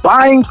 People are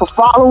buying for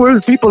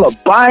followers. People are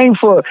buying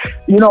for,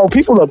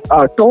 people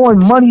are throwing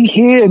money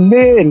here and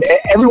there, and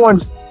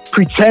everyone's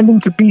pretending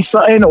to be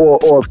something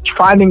or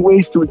finding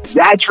ways to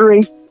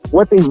exaggerate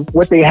what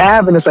they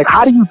have, and it's like,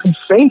 how do you be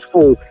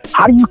faithful?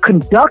 How do you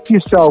conduct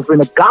yourself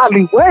in a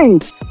godly way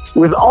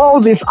with all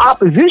this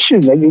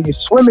opposition, and you're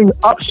swimming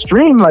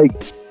upstream? Like,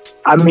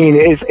 I mean,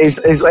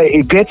 it's like,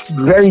 it gets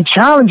very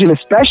challenging,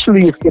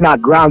 especially if you're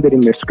not grounded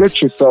in the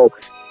scripture. So,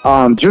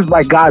 just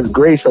by God's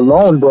grace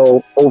alone,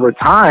 bro, over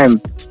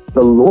time,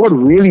 the Lord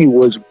really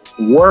was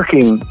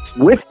working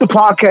with the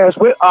podcast,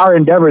 with our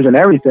endeavors and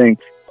everything.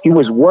 He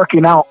was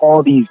working out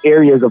all these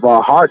areas of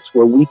our hearts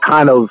where we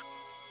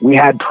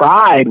had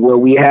pride, where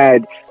we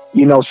had,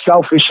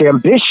 selfish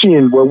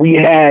ambition, where we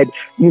had,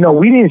 we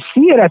didn't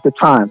see it at the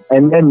time.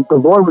 And then the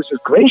Lord was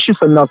just gracious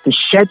enough to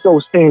shed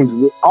those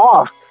things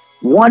off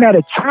one at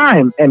a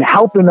time, and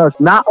helping us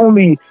not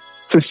only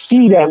to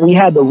see that we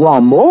had the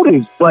wrong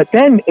motives, but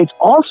then it's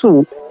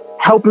also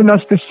helping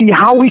us to see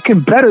how we can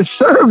better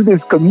serve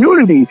this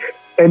community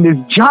and this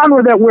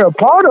genre that we're a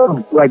part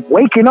of, like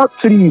waking up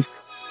to these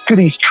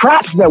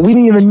traps that we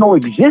didn't even know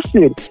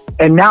existed,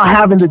 and now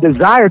having the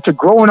desire to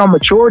grow in our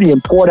maturity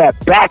and pour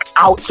that back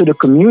out to the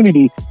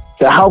community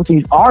to help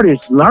these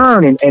artists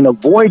learn and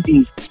avoid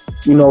these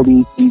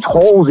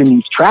holes in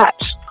these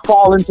traps.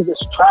 Fall into this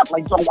trap,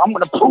 like, I'm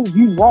going to prove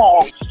you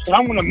wrong, and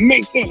I'm going to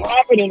make this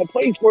happen in a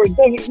place where it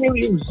doesn't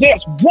really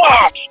exist.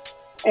 Watch!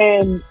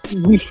 And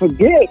we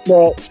forget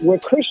that we're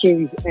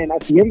Christians, and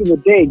at the end of the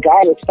day,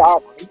 God is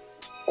sovereign.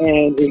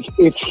 And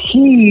if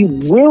He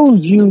wills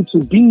you to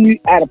be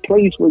at a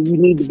place where you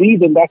need to be,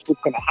 then that's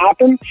what's going to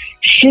happen.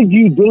 Should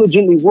you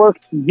diligently work?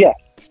 Yes.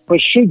 But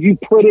should you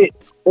put it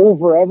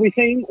over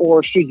everything,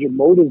 or should your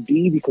motive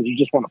be because you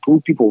just want to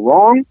prove people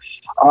wrong,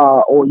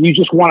 or you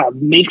just want to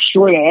make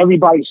sure that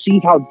everybody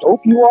sees how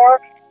dope you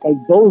are? Like,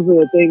 those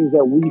are the things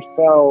that we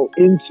fell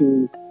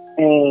into,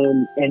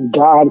 and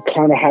God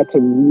kind of had to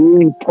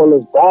really pull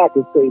us back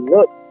and say,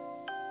 look,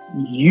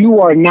 you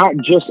are not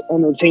just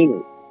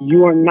entertainers.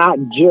 You are not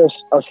just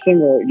a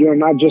singer. You're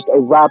not just a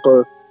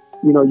rapper.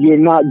 You're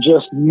not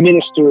just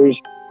ministers.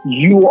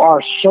 You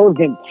are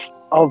servants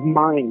of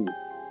mine.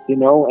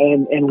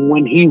 And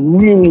when He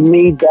really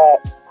made that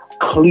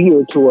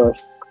clear to us,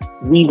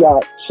 we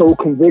got so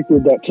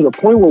convicted that to the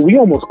point where we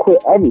almost quit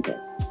everything.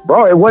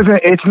 Bro,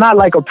 it's not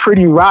like a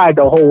pretty ride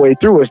the whole way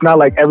through. It's not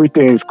like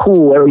everything's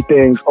cool,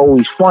 everything's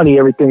always funny,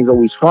 everything's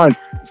always fun.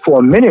 For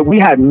a minute, we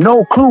had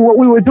no clue what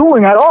we were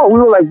doing at all. We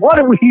were like, what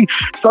are we?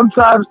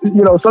 Sometimes we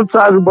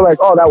were like,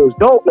 oh, that was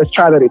dope, let's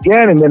try that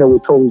again. And then it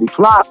would totally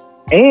flop.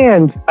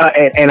 And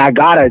I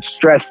gotta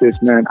stress this,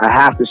 man. I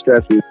have to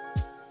stress this.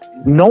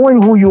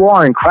 Knowing who you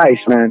are in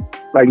Christ, man,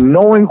 like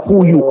knowing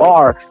who you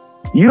are,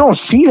 you don't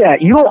see that.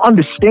 You don't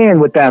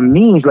understand what that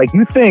means. Like,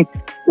 you think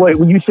what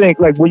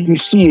you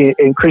see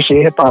in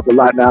Christian hip hop a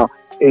lot now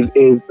is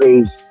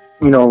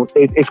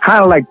it's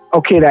kind of like,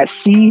 okay, that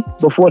C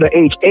before the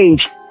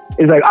HH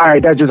is like, all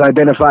right, that just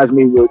identifies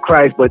me with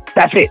Christ, but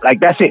that's it.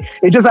 Like, that's it.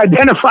 It just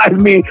identifies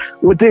me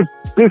with this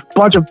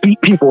bunch of beat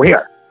people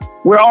here.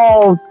 We're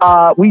all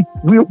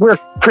we're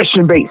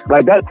Christian based.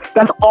 Like,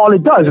 that's all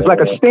it does. It's like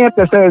a stamp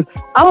that says,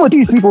 I'm with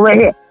these people right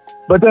here.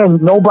 But then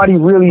nobody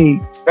really,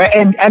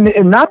 and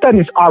not that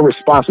it's our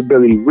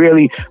responsibility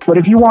really, but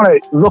if you want to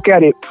look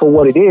at it for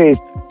what it is,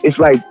 it's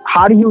like,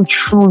 how do you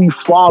truly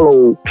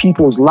follow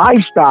people's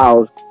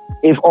lifestyles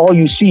if all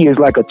you see is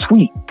like a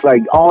tweet?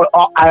 Like,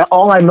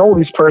 all I know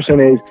this person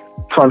is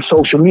from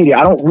social media.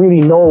 I don't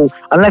really know,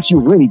 unless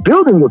you're really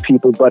building with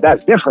people, but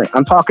that's different.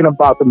 I'm talking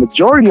about the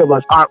majority of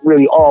us aren't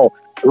really all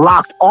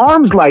locked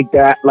arms like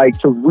that, like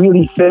to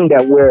really say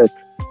that we're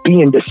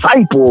being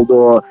discipled,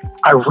 or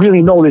I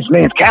really know this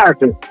man's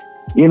character.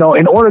 In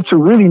order to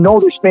really know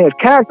this man's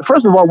character,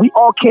 first of all, we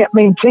all can't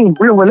maintain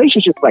real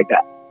relationships like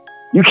that.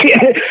 You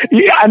can't.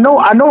 Yeah, I know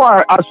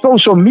our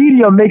social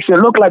media makes it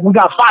look like we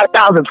got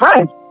 5,000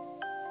 friends.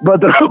 But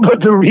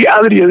the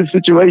reality of the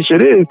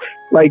situation is,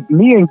 like,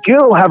 me and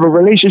Gil have a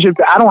relationship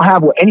that I don't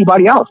have with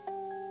anybody else.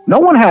 No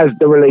one has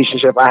the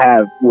relationship I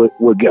have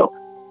with Gil.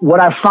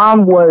 What I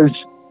found was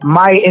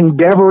my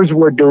endeavors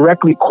were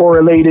directly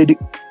correlated,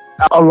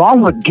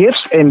 along with gifts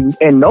and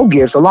no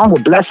gifts, along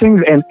with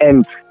blessings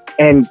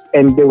and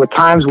there were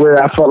times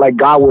where I felt like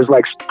God was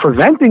like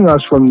preventing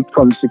us from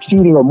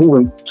succeeding or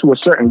moving to a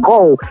certain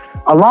goal.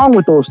 Along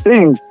with those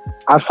things,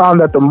 I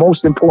found that the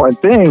most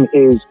important thing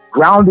is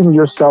grounding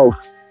yourself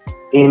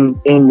in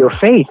your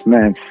faith,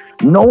 man,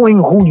 knowing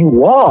who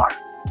you are.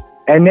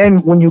 And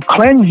then when you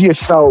cleanse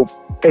yourself,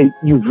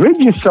 you rid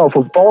yourself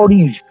of all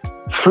these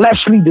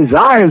fleshly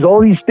desires,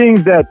 all these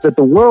things that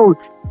the world,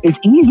 it's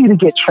easy to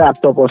get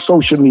trapped up on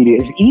social media.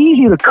 It's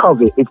easy to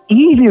covet. It's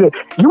easy to,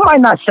 you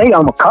might not say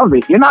I'm a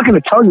covet. You're not going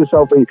to tell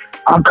yourself, hey,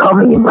 I'm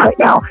coveting right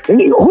now.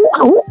 And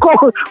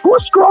who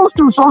scrolls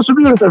through social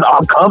media and says,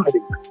 I'm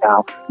coveting right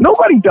now?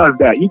 Nobody does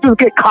that. You just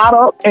get caught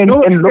up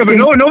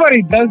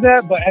nobody does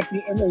that. But at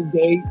the end of the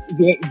day,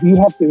 you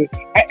have to,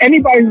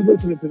 anybody who's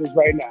listening to this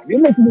right now, if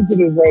you're listening to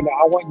this right now,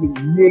 I want you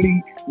to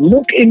really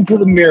look into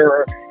the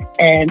mirror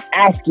and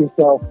ask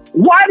yourself,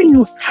 why do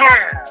you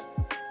have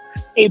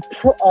a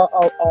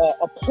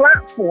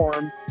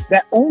platform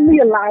that only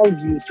allows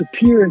you to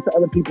peer into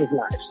other people's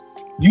lives?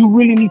 You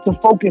really need to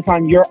focus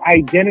on your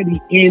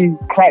identity in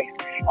Christ.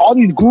 All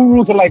these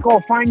gurus are like,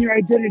 oh, find your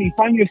identity,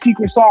 find your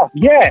secret sauce.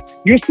 Yeah,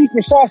 your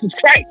secret sauce is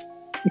Christ.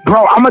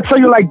 Bro, I'm going to tell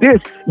you like this.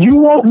 You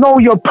won't know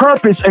your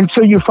purpose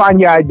until you find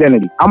your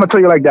identity. I'm going to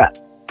tell you like that.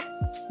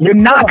 You're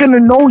not going to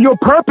know your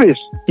purpose.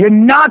 You're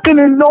not going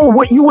to know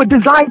what you were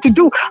designed to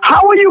do.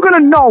 How are you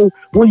going to know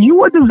what you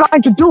were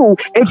designed to do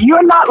if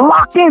you're not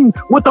locked in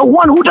with the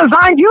one who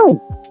designed you?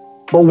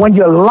 But when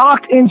you're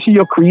locked into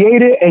your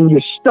creator and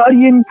you're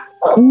studying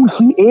who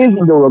he is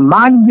and you're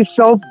reminding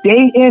yourself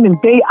day in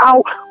and day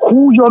out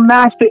who your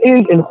master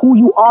is and who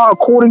you are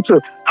according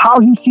to how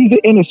he sees it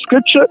in his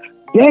scripture,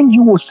 then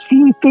you will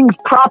see things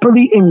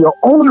properly in your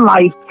own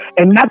life,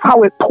 and that's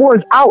how it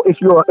pours out. If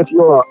you're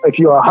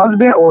a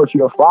husband or if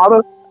you're a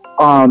father,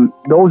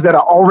 those that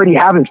are already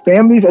having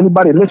families,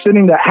 anybody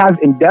listening that has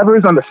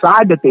endeavors on the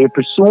side that they're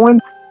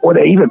pursuing, or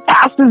they're even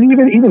pastors,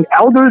 even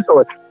elders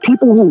or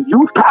people who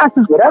youth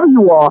pastors, whatever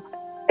you are,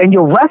 and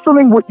you're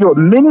wrestling with your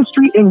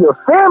ministry and your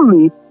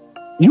family,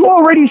 you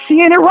already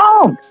seeing it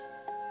wrong.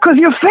 Because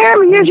your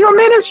family is your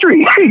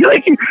ministry.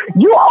 Like,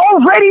 you're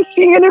already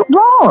seeing it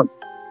wrong.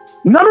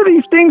 None of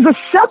these things are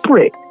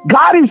separate.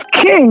 God is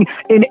king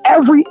in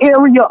every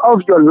area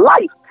of your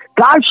life.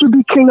 God should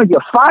be king of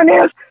your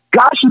finance.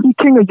 God should be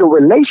king of your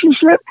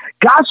relationship.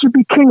 God should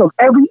be king of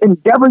every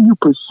endeavor you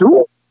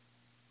pursue.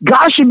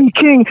 God should be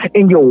king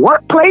in your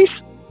workplace.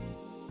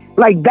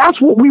 Like, that's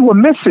what we were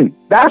missing.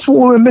 That's what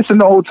we were missing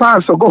the whole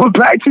time. So going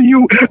back to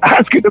you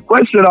asking the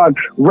question on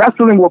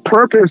wrestling with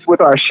purpose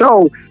with our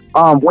show,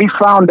 we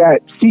found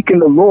that seeking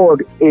the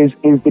Lord is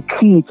the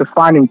key to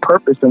finding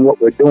purpose in what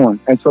we're doing.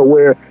 And so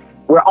we're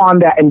on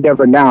that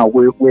endeavor now.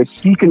 We're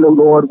seeking the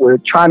Lord. We're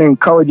trying to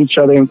encourage each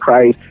other in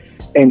Christ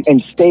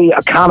and stay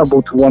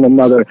accountable to one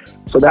another,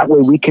 so that way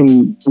we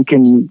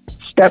can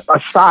step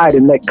aside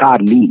and let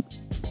God lead.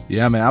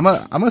 Yeah, man, I'm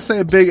gonna say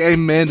a big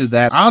amen to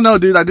that. I don't know,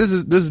 dude. Like, this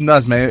is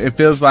nuts, man. It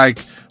feels like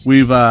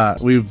we've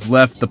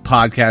left the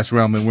podcast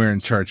realm and we're in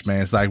church,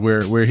 man. It's like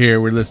we're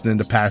here, we're listening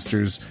to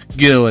Pastors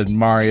Gil and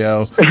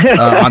Marrio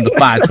on the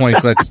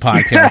 520 Collective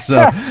podcast. So,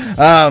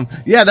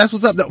 yeah, that's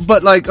what's up.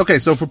 But like, okay,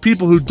 so for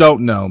people who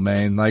don't know,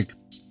 man, like,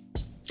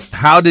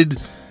 how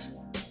did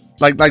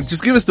like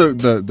just give us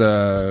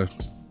the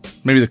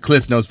maybe the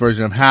Cliff Notes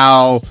version of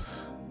how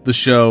the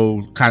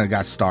show kind of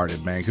got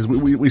started, man, because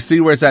we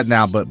see where it's at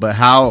now, but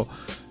how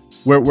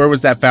where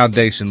was that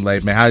foundation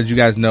laid, man? How did you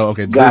guys know,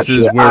 okay, this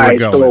is where we're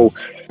going?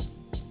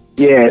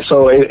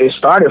 So it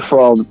started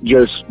from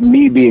just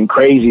me being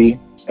crazy,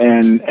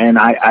 and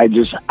I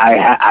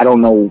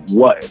don't know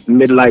what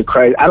midlife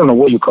crisis, I don't know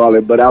what you call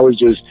it, but I was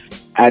just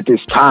at this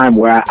time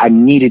where I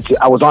needed to,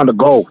 I was on the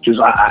go.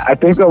 I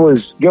think I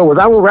was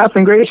I with Wrath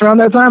and Grace around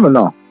that time or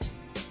no?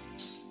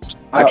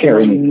 I can't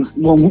remember.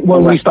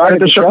 When we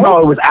started the show? No,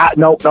 it was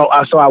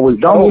so I was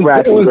done with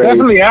Wrath and Grace. It was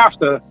definitely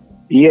after.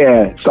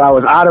 Yeah, so I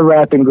was out of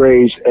Wrath and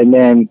Grace, and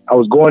then I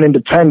was going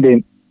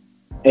independent,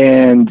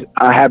 and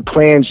I had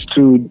plans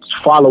to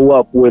follow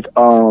up with,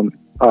 I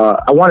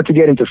wanted to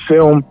get into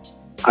film.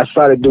 I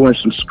started doing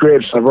some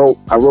scripts. I wrote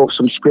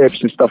some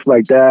scripts and stuff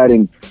like that,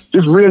 and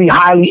just really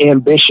highly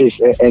ambitious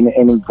and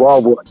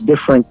involved with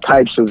different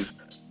types of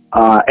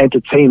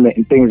entertainment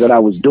and things that I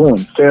was doing.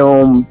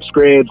 Film,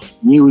 scripts,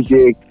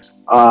 music,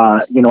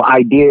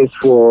 ideas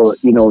for,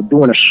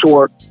 doing a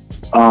short,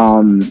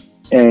 and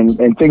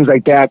things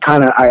like that.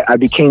 Kind of, I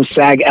became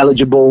SAG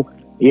eligible,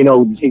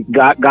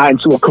 got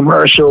into a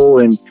commercial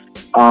and,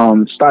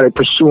 started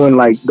pursuing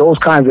like those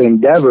kinds of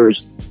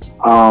endeavors.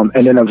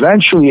 And then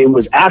eventually it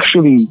was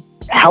actually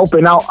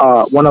helping out,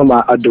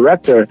 a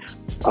director,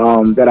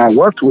 that I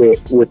worked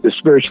with the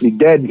Spiritually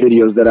Dead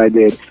videos that I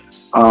did.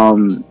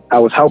 I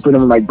was helping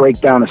him like break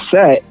down a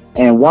set,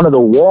 and one of the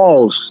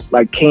walls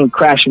like came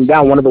crashing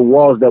down. One of the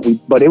walls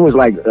but it was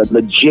like a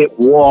legit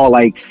wall,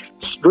 like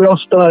real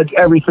studs,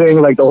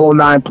 everything, like the whole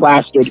nine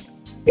plastered.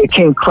 It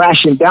came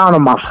crashing down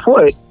on my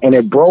foot, and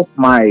I broke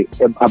my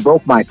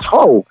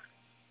toe.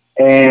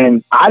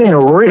 And I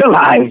didn't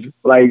realize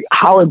like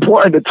how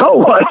important the toe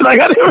was. Like,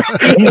 I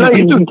didn't,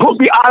 it just put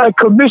me out of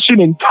commission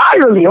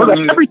entirely. It was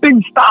like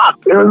everything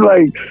stopped. It was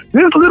like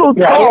this little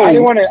toe. I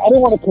didn't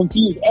want to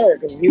confuse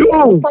Eric. He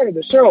was part of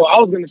the show. I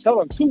was going to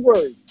tell him 2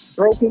 words: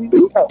 broken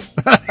toe.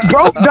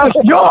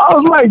 I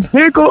was like,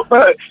 pickle.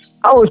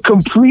 I was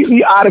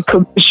completely out of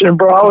commission,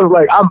 bro. I was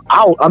like, I'm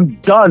out. I'm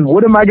done.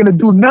 What am I going to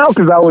do now?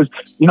 Because I was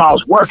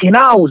working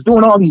out. I was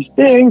doing all these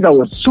things. I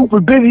was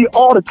super busy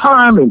all the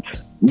time. And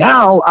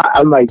now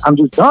I'm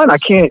just done. I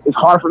can't, it's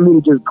hard for me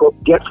to just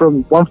get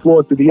from one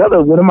floor to the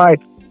other. What am I?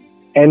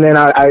 And then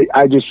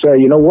I just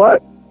said, you know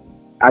what?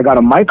 I got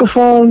a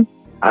microphone.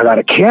 I got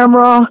a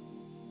camera.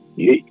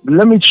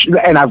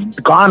 And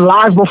I've gone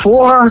live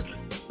before.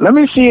 Let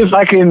me see if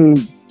I can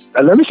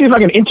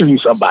interview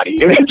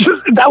somebody. And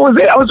that was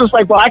it. I was just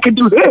like, well, I can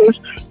do this.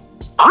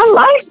 I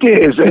like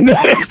this.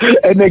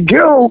 And then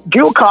Gil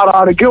caught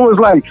on, and Gil was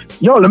like,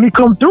 yo, let me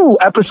come through.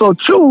 Episode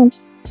 2,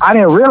 I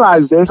didn't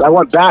realize this. I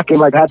went back and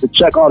like had to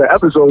check all the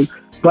episodes.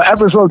 But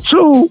episode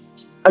 2,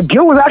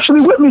 Gil was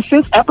actually with me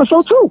since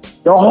episode 2.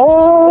 The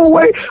whole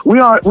way.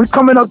 We're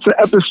coming up to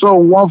episode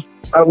 1.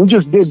 We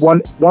just did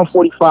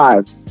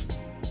 145.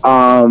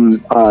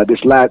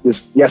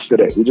 This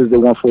yesterday. We just did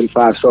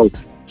 145. So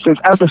since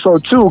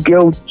episode 2,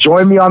 Gil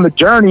joined me on the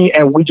journey,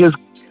 and we got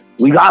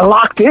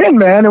locked in,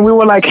 man. And we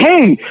were like,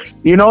 hey,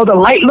 the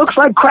light looks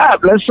like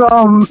crap. Let's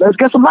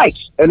get some lights.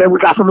 And then we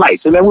got some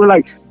lights. And then we're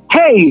like,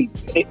 hey,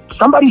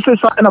 somebody said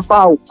something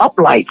about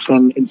uplights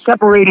and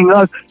separating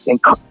us and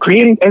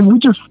creating, and we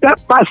just step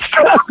by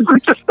step, we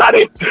just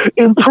started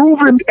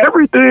improving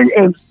everything.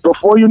 And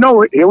before you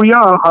know it, here we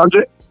are,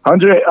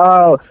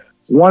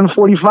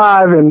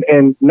 145,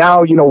 and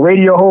now,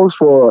 radio host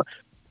for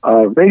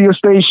radio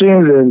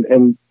stations,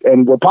 and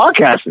we're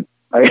podcasting.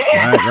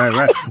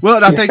 Right. Well,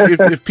 and I think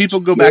if people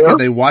go back and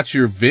they watch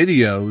your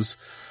videos,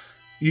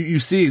 you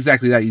see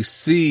exactly that. You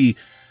see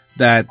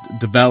that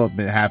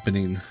development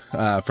happening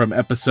from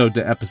episode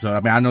to episode. I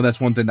mean, I know that's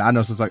one thing that I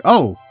know. So it's like,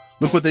 oh,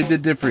 look what they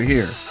did different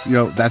here.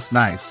 That's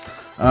nice.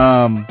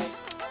 And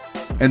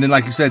then,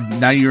 like you said,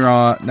 now you're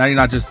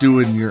not just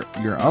doing your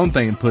own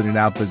thing and putting it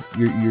out, but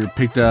you're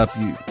picked up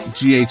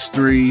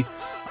GH3,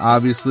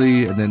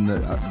 obviously, and then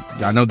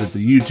I know that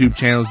the YouTube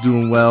channel is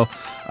doing well.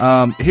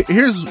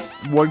 Here's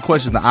one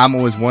question that I'm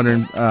always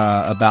wondering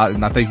about,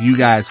 and I think you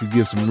guys could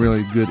give some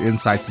really good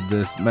insight to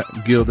this.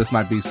 Gil, this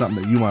might be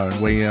something that you want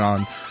to weigh in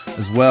on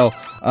as well.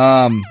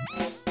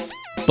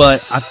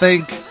 But I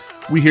think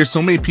we hear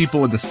so many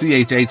people in the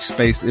CHH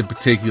space in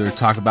particular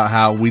talk about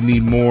how we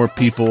need more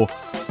people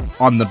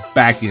on the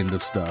back end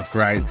of stuff,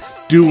 right?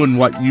 Doing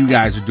what you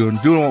guys are doing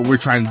what we're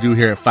trying to do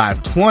here at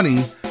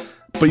 520.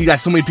 But you got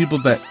so many people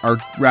that are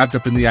wrapped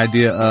up in the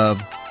idea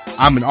of,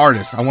 I'm an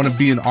artist, I want to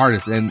be an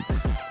artist, and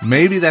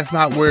maybe that's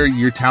not where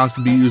your talents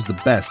can be used the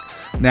best.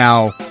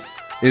 Now,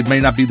 it may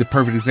not be the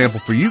perfect example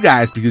for you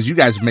guys because you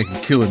guys are making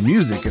killer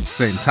music at the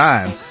same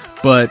time,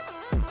 but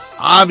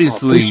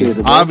obviously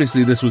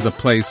this was a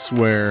place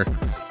where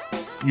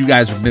you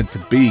guys are meant to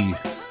be,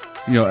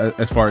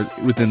 as far as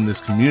within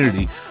this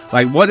community.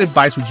 Like, what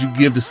advice would you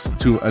give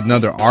to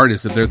another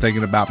artist if they're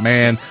thinking about,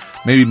 man,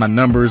 maybe my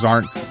numbers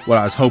aren't what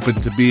I was hoping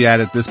to be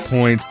at this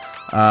point,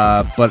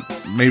 but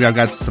maybe I've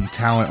got some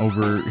talent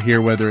over here,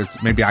 whether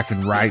it's maybe I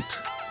can write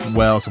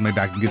well, so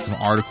maybe I can get some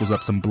articles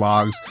up, some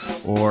blogs,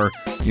 or,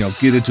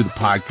 get into the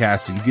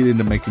podcasting, get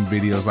into making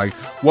videos. Like,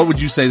 what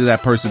would you say to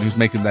that person who's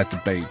making that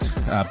debate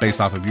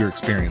based off of your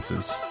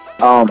experiences?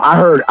 I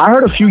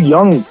heard a few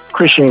young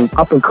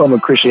up and coming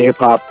Christian hip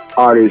hop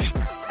artists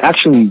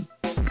actually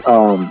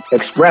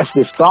express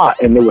this thought,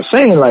 and they were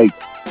saying, like,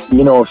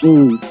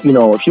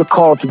 if you're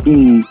called to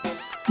be,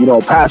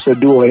 a pastor,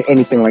 doing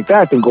anything like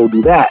that, then go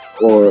do that.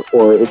 Or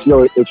if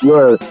you're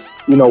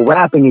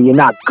rapping and you're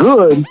not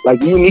good,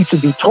 like, you need to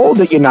be told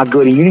that you're not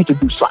good and you need to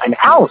do something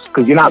else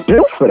because you're not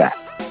built for that.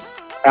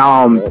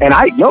 And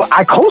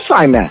I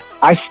co-sign that.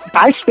 I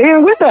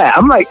stand with that.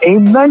 I'm like,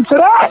 amen to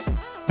that,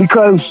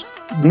 because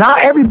not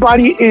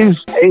everybody is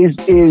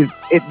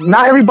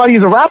not everybody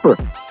is a rapper.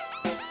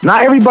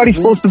 Not everybody's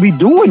supposed to be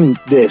doing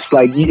this.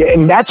 Like,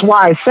 and that's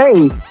why I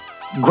say,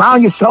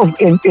 ground yourself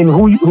in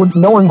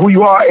knowing who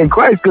you are in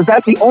Christ, because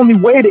that's the only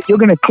way that you're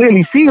going to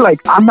clearly see, like,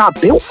 I'm not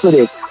built for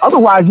this.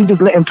 Otherwise, you're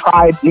just letting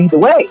pride lead the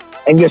way.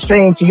 And you're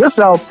saying to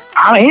yourself,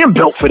 I am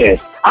built for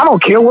this. I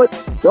don't care what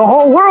the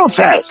whole world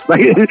says.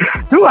 Like, dude,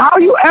 how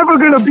are you ever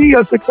going to be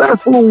a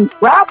successful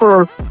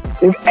rapper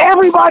if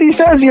everybody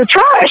says you're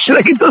trash?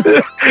 Like,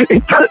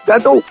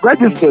 that don't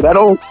register.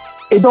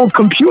 It don't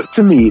compute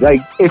to me.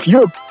 Like, if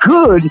you're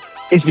good,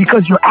 it's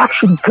because you're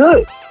actually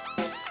good.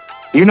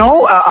 In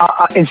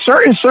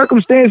certain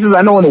circumstances,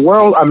 I know in the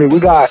world, I mean,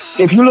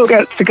 if you look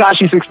at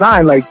Tekashi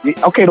 6ix9ine, like,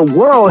 okay, the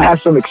world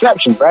has some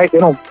exceptions, right? They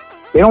don't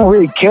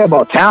really care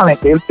about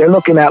talent. They're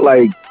looking at,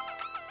 like,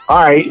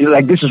 all right,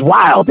 like, this is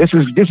wild. This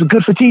is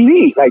good for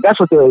TV. Like, that's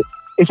what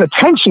it's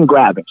attention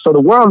grabbing. So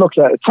the world looks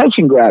at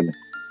attention grabbing,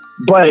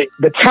 but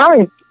the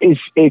talent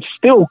it's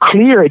still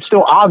clear. It's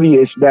still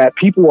obvious that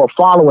people are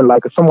following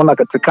someone like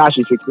a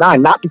Tekashi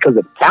 6ix9ine, not because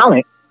of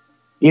talent.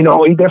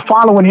 They're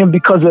following him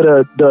because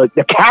of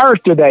the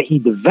character that he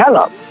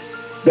developed.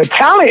 The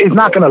talent is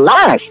not going to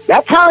last.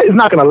 That talent is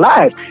not going to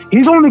last.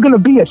 He's only going to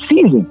be a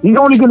season. He's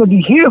only going to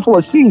be here for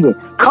a season.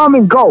 Come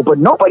and go. But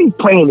nobody's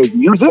playing his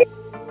music.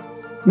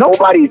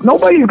 Nobody's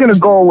going to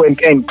go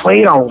and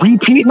play it on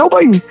repeat.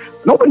 Nobody's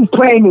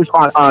playing this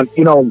on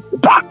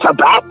back to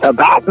back to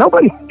back.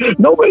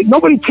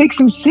 Nobody takes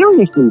him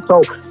seriously.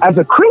 So as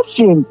a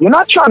Christian, you're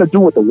not trying to do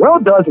what the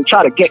world does and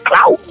try to get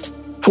clout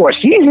for a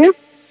season.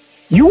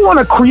 You want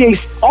to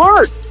create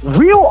art,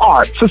 real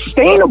art,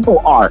 sustainable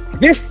art.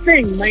 This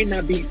thing might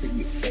not be for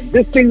you.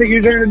 This thing that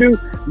you're trying to do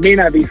may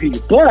not be for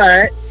you.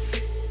 But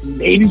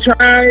maybe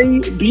try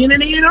being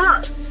an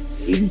A&R.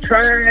 Maybe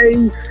try,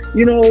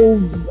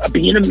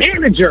 being a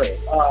manager.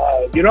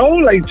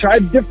 Try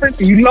different.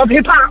 You love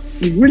hip-hop.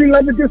 You really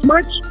love it this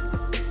much.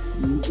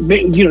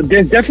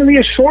 There's definitely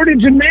a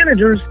shortage in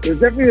managers. There's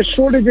definitely a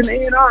shortage in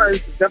A&Rs. There's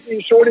definitely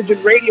a shortage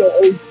in radio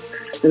hosts.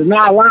 There's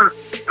not a lot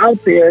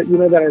out there,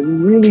 that are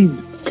really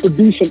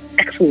producing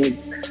excellence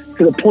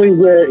to the point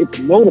where it's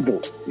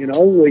notable, you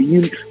know, where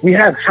we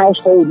have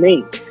household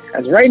names.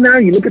 As right now,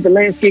 you look at the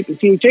landscape of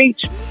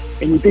THH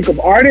and you think of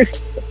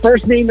artists, the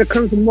first name that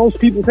comes to most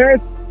people's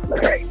heads,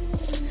 right?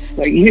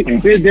 Like,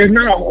 there's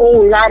not a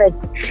whole lot of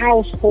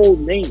household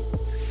names.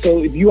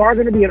 So if you are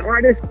going to be an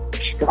artist,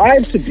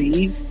 strive to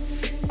be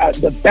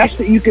the best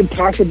that you can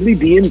possibly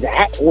be in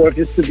that, or if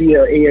it's to be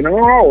an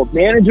A&R or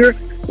manager,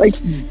 like,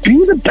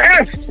 be the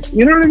best.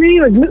 You know what I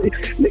mean? Like,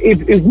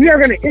 if we are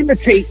going to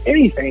imitate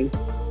anything,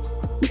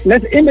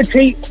 let's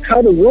imitate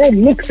how the world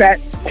looks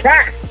at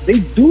craft. They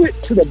do it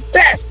to the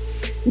best,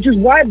 which is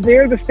why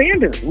they're the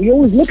standard. We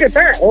always look at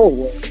that. Oh,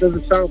 well, it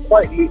doesn't sound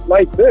quite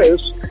like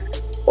this.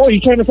 Oh,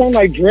 you trying to sound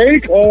like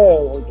Drake?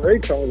 Oh, well,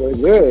 Drake sounds like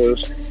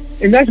this.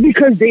 And that's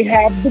because they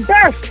have the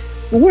best.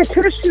 But we're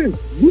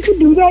Christians. We can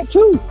do that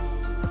too.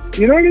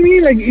 You know what I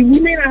mean? Like, we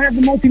may not have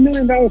the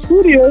multi-million-dollar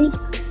studios,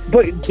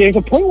 but there's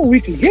a point where we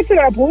can get to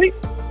that point.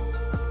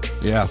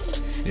 Yeah.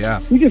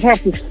 We just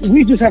have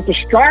to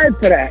strive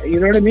for that. You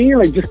know what I mean?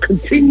 Like, just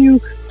continue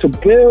to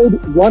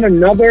build one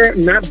another,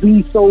 not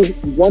be so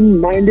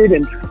one-minded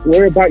and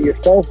worry about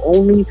yourself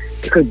only.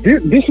 Because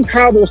this is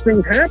how those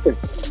things happen.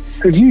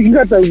 Because you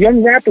got the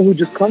young rapper who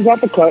just comes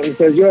out the cut and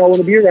says, "Yo, I want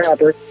to be a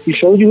rapper." He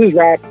shows you his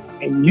rap,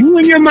 and you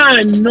in your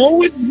mind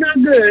know it's not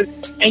good,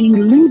 and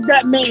you leave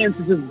that man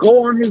to just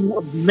go on his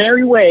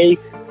merry way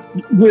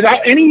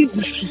without any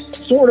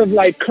sort of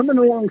like coming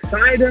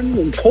alongside him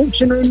and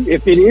coaching him,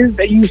 if it is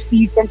that you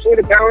see some sort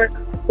of talent,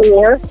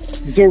 or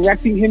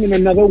directing him in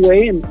another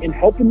way and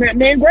helping that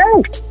man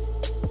grow.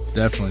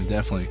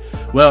 Definitely.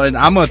 Well, and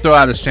I'm going to throw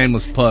out a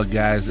shameless plug,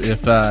 guys.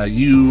 If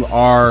you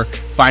are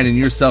finding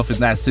yourself in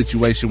that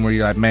situation where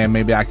you're like, man,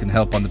 maybe I can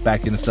help on the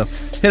back end and stuff,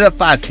 hit up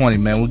 520,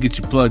 man. We'll get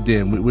you plugged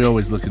in. We're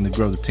always looking to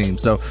grow the team.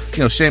 So,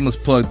 shameless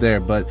plug there.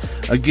 But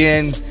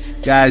again,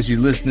 guys, you're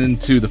listening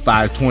to the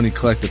 520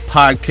 Collective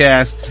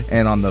Podcast,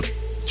 and on the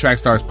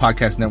Trackstars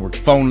Podcast Network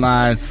phone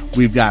line,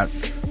 we've got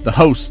the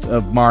host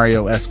of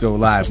Marrio, Esco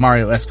Live,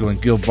 Marrio, Esco,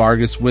 and Gil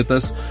Vargas with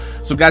us.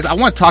 So, guys, I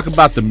want to talk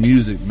about the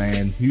music,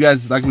 man. You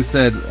guys, like we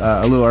said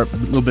a little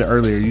bit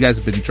earlier, you guys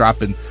have been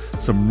dropping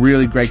some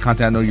really great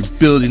content. I know you're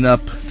building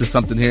up to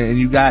something here, and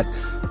you got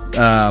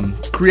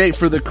create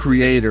for the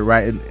creator,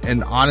 right?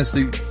 And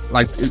honestly,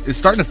 like, it's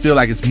starting to feel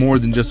like it's more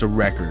than just a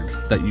record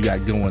that you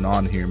got going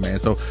on here, man.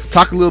 So,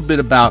 talk a little bit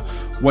about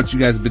what you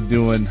guys have been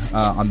doing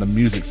on the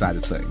music side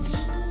of things.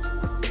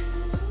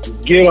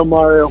 Get him,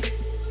 Mario.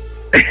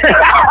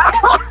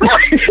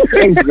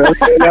 Thanks, man.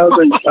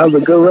 That was a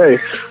good way.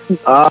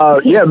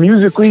 Yeah,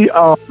 musically,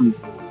 so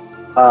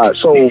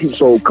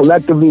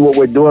collectively, what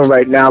we're doing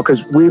right now,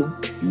 because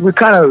we're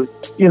kind of,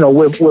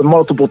 we're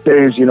multiple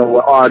things.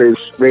 We're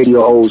artists,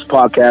 radio hosts,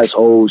 podcast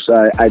hosts.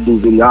 I do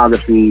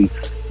videography,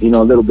 a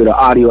little bit of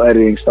audio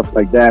editing, stuff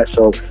like that.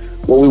 So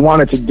what we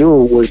wanted to do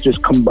was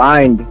just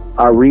combine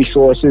our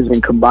resources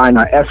and combine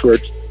our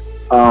efforts,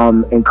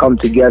 and come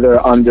together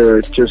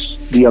under just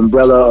the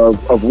umbrella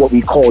of what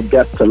we call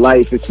Death to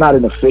Life. It's not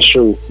an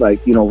official,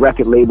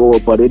 record label,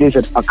 but it is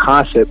a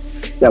concept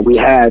that we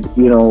had,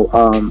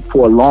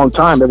 for a long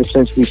time, ever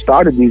since we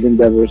started these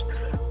endeavors.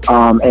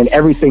 And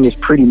everything is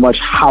pretty much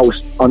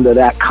housed under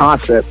that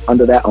concept,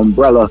 under that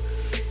umbrella.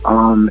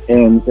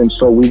 And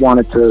so we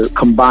wanted to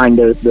combine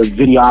the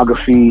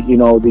videography,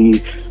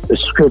 the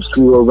scripts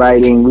we were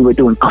writing. We were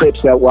doing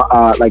clips that were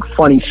like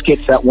funny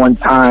skits at one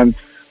time.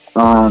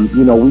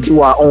 We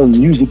do our own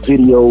music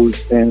videos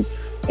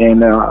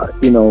and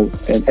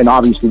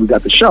obviously we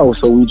got the show.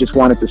 So we just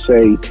wanted to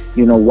say,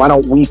 why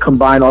don't we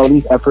combine all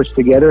these efforts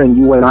together and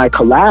you and I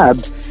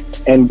collab,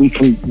 and we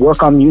can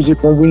work on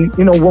music when we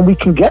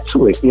can get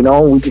to it. We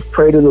just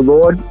pray to the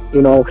Lord,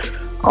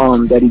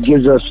 that He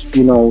gives us,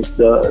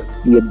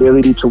 the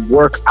ability to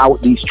work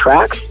out these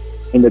tracks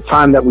in the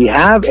time that we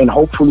have, and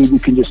hopefully we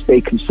can just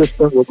stay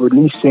consistent with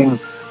releasing,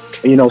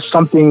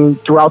 something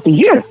throughout the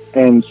year.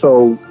 And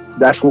so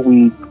that's what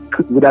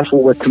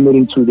we're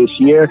committing to this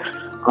year.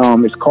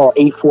 It's called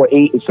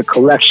 848. It's a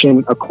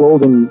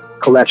clothing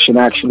collection,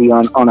 actually,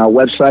 on our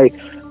website.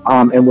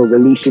 And we're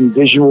releasing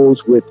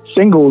visuals with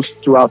singles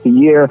throughout the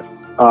year,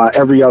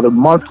 every other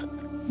month,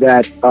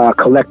 that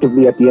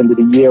collectively at the end of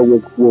the year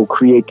we'll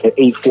create the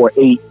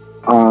 848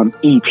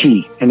 EP.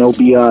 And it'll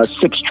be a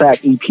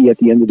 6-track EP at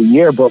the end of the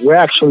year. But we're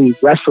actually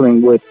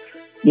wrestling with,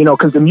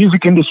 because the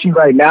music industry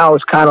right now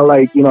is kind of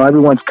like,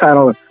 everyone's kind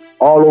of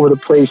all over the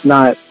place.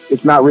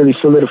 It's not really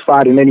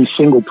solidified in any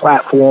single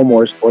platform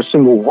or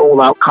single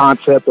rollout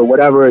concept or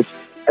whatever.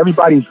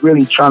 Everybody's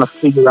really trying to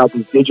figure out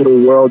this digital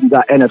world. You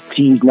got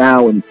NFTs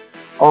now and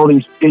all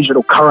these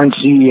digital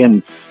currency,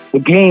 and the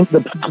game,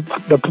 the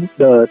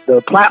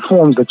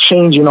platforms are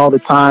changing all the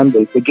time.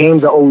 The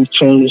games are always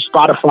changing.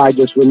 Spotify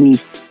just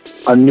released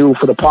for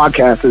the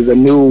podcasters, a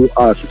new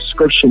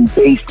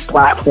subscription-based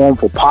platform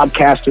for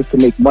podcasters to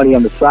make money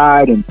on the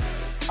side. And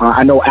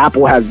I know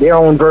Apple has their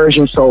own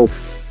version. So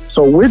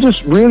we're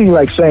just really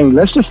saying,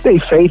 let's just stay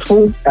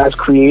faithful as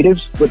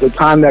creatives with the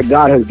time that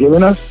God has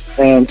given us,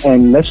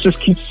 and let's just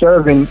keep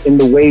serving in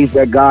the ways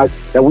that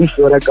we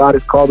feel that God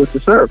has called us to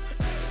serve.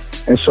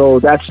 And so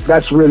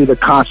that's really the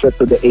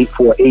concept of the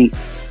 848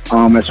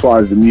 as far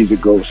as the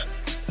music goes.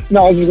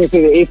 No, I was just going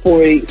to say the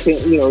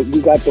 848, you know,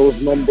 we got those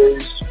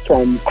numbers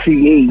from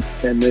create,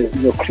 and the,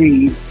 you know,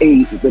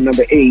 create, the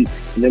number 8,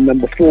 and then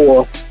number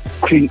 4,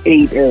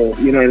 creator,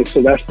 you know,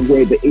 so that's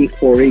where the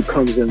 848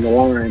 comes in the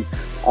line,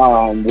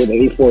 with the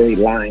 848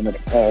 line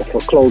for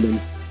clothing.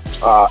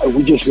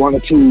 We just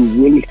wanted to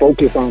really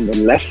focus on the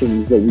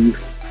lessons that we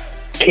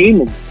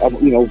came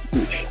of, you know,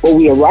 what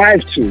we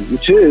arrived to,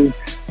 which is,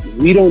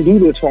 we don't do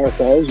this for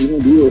ourselves. We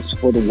don't do this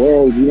for the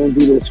world. We don't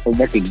do this for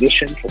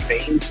recognition, for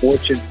fame,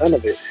 fortune, none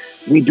of it.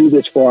 We do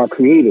this for our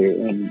creator,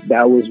 and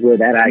that was where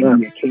that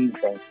idea came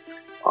from.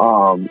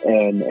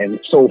 And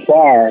so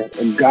far,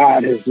 and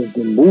God has just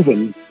been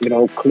moving, you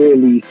know,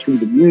 clearly through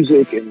the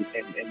music and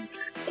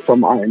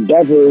from our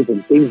endeavors,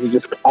 and things are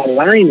just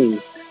aligning.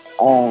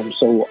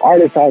 So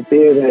artists out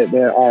there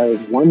that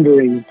are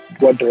wondering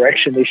what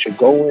direction they should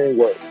go in,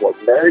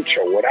 what merch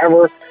or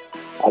whatever,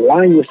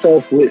 align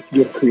yourself with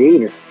your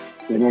creator.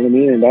 You know what I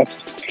mean? And that's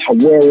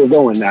where we're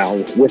going now.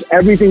 With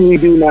everything we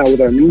do now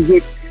with our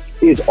music,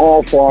 is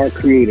all for our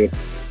creator.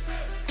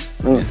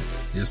 Yeah.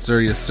 Yes,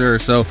 sir. Yes, sir.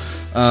 So,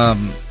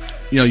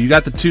 you know, you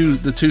got the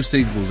two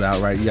singles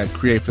out, right? You got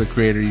Create for the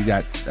Creator. You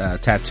got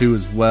Tattoo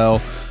as well.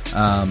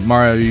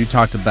 Marrio, you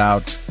talked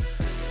about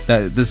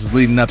that this is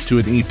leading up to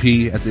an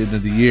EP at the end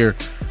of the year.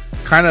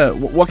 Kind of,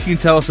 what can you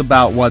tell us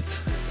about what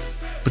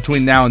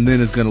between now and then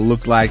is going to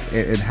look like,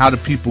 and how do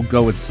people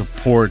go and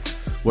support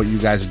what you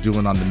guys are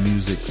doing on the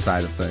music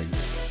side of things?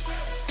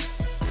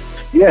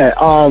 Yeah,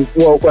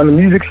 well, on the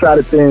music side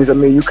of things, I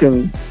mean, you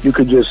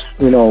could just,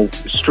 you know,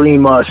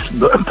 stream us,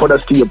 put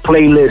us to your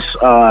playlist,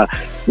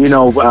 you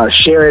know,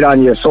 share it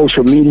on your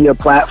social media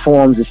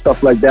platforms and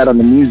stuff like that on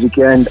the music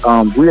end.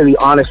 Really,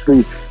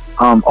 honestly,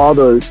 all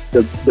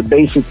the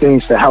basic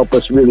things to help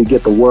us really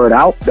get the word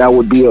out, that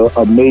would be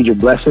a major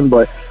blessing.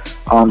 But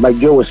like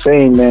Joe was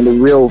saying, man, the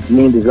real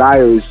main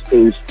desire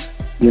is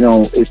you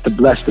know, is to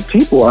bless the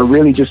people. I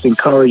really just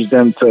encourage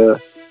them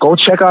to go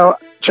check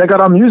out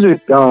our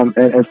music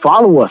and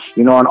follow us,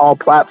 you know, on all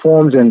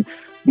platforms, and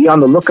be on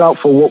the lookout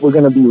for what we're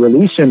going to be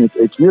releasing.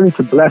 It's really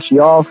to bless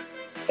y'all.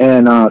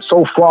 And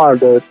so far,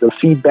 the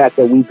feedback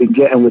that we've been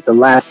getting with the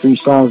last 3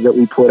 songs that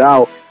we put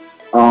out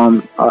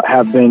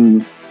have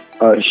been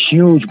a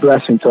huge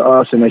blessing to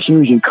us and a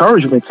huge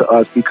encouragement to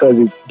us, because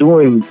it's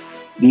doing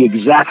the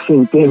exact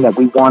same thing that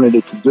we wanted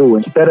it to do.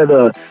 Instead of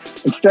the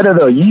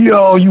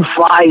yo, you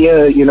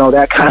fire, you know,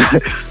 that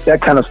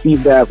kind of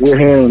feedback, we're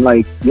hearing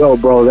like, yo,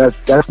 bro,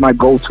 that's my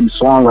go-to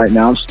song right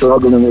now. I'm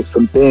struggling with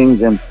some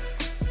things, and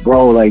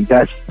bro, like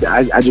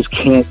I just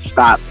can't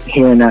stop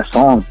hearing that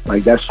song.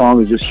 Like, that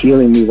song is just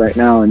healing me right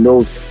now. And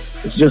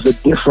it's just a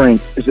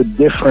different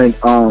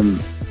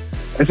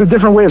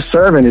way of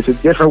serving. It's a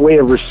different way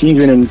of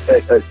receiving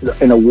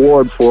an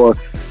award for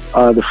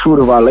the fruit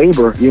of our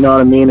labor. You know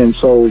what I mean? And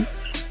so,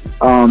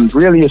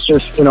 really, it's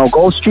just, you know,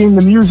 go stream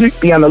the music,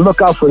 be on the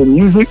lookout for the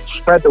music,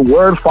 spread the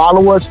word,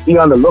 follow us, be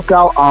on the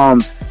lookout,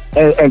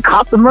 and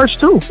cop the merch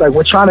too. Like,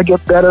 we're trying to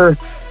get better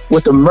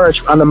with the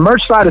merch. On the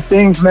merch side of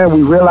things, man,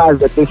 we realize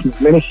that this is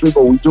ministry,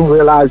 but we do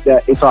realize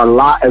that it's our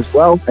lot as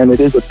well, and it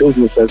is a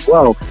business as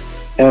well.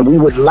 And we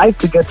would like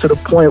to get to the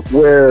point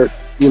where,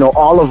 you know,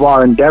 all of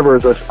our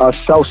endeavors are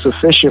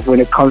self-sufficient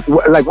when it comes,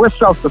 like, we're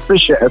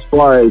self-sufficient as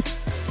far as,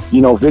 you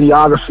know,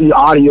 videography,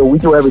 audio. We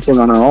do everything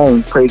on our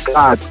own. Praise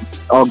God.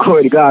 All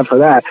glory to God for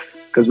that,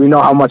 because we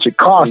know how much it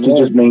costs to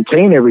just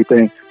maintain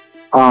everything.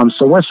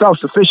 So we're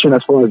self-sufficient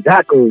as far as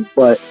that goes.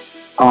 But,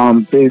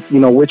 you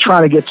know, we're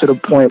trying to get to the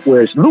point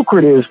where it's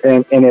lucrative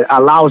and it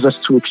allows us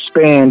to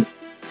expand,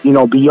 you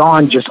know,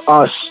 beyond just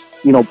us,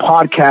 you know,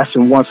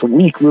 podcasting once a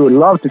week. We would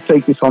love to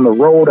take this on the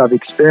road. I've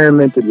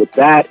experimented with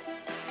that.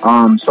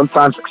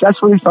 Sometimes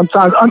successfully,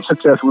 sometimes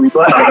unsuccessfully,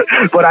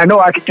 but I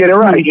know I could get it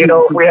right. You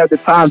know, if we have the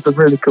time to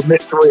really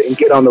commit to it and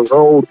get on the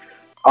road.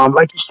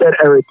 Like you said,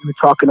 Eric, you were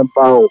talking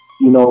about,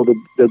 you know,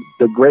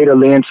 the greater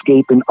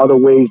landscape and other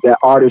ways that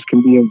artists can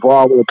be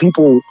involved, or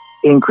people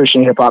in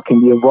Christian hip hop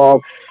can be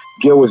involved.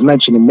 Gil was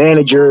mentioning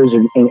managers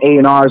and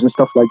A&Rs and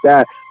stuff like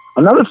that.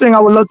 Another thing I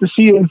would love to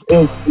see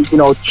is, you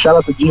know, shout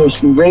out to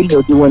GHC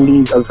Radio doing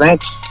these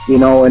events, you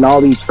know, and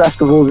all these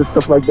festivals and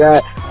stuff like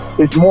that.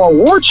 It's more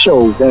award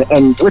shows,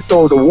 and with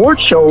those award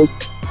shows,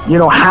 you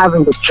know,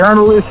 having the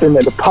journalists and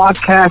the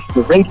podcasts,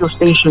 the radio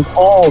stations,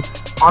 all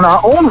on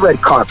our own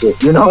red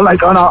carpet, you know,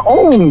 like on our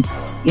own,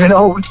 you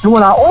know,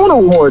 doing our own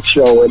award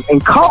show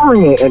and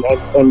covering it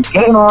and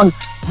getting on,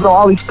 you know,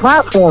 all these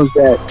platforms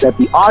that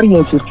the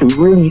audiences can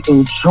really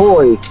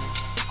enjoy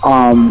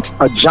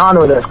a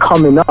genre that's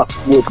coming up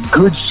with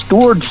good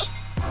stewards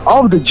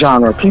of the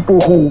genre, people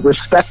who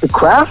respect the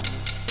craft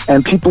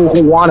and people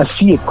who want to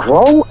see it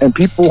grow and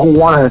people who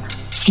want to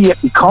see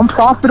it become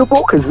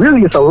profitable, because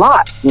really it's a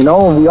lot, you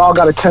know, and we all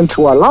got to tend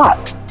to our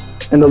lot.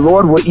 And the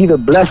Lord will either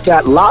bless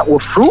that lot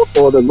with fruit,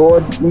 or the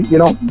Lord, you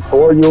know,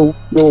 or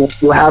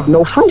you'll have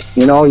no fruit,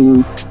 you know.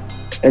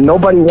 And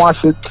nobody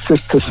wants to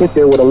sit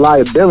there with a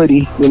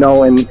liability, you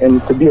know. And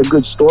to be a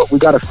good steward, we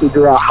got to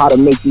figure out how to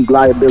make these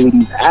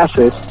liabilities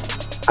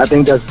assets, I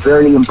think that's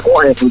very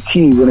important and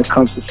key when it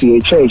comes to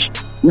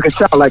CHH. You can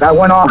tell, like, I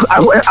went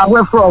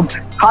from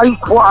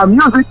hardcore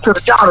music to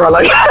the genre,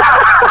 like,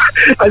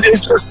 and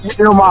it's just,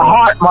 you know, my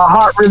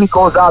heart really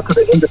goes out to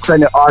the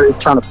independent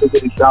artists trying to figure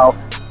this out.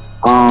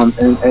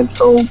 And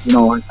so, you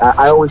know,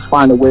 I always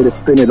find a way to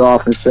spin it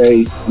off and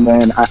say,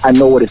 man, I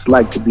know what it's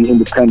like to be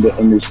independent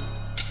in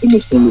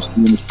this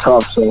industry, and it's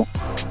tough. So,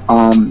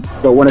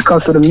 but when it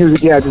comes to the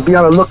music, yeah, just be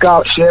on the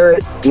lookout, share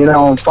it, you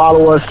know,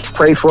 follow us,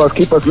 pray for us,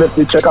 keep us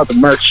lifted, check out the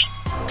merch.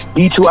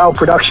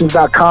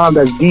 D2Lproductions.com.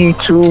 That's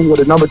D2 with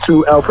a number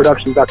 2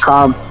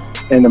 Lproductions.com,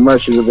 and the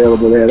merch is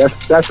available there.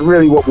 That's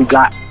really what we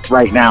got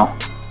right now,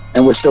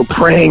 and we're still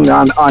praying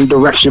on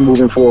direction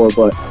moving forward.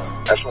 But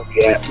that's what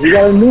we at. We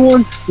got a new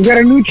one. We got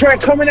a new track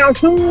coming out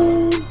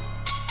soon.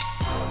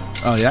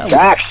 Oh yeah.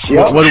 Facts.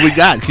 Yep. What do we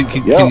got? Can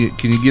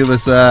you give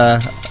us the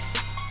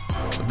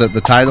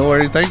title or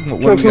anything?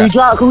 What Can we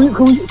drop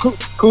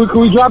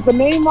the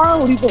name, Marrio?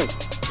 What do you think?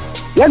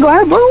 Yeah, go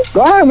ahead, bro.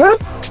 Go ahead, man.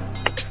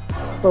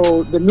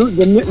 So the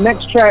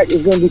next track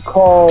is going to be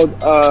called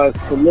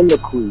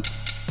Soliloquy.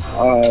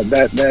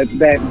 That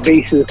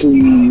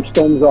basically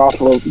stems off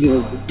of, you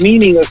know, the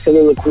meaning of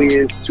soliloquy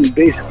is to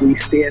basically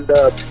stand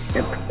up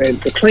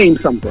and proclaim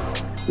something,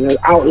 you know,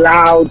 out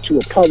loud to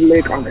a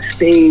public on a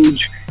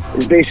stage.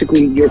 Is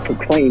basically you're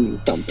proclaiming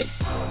something.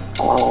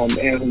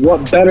 And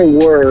what better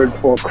word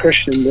for a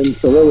Christian than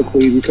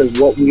soliloquy, because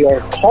what we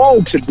are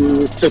called to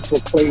do is to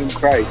proclaim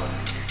Christ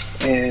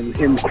and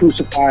Him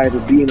crucified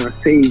and being our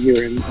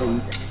Savior and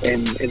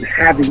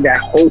having that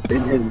hope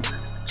in Him.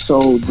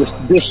 So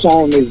this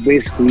song is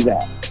basically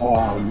that.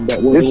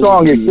 This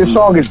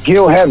song is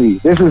Gil heavy.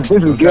 This is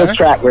Gil's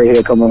track right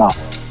here coming out.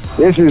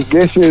 This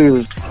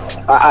is.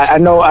 I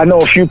know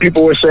a few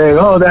people were saying,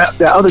 oh,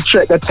 that other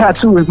track, that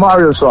Tattoo is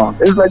Marrio's song.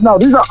 It's like, no,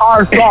 these are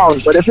our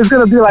songs. But if it's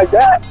gonna be like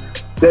that,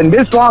 then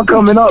this song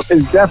coming up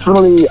is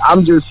definitely,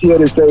 I'm just here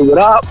to say what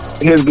up.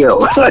 Here's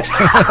Gil.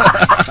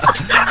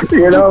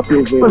 You know,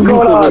 what's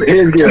going on?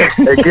 Here's Gil.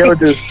 And Gil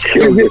just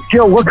kills it.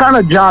 Gil, what kind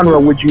of genre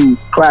would you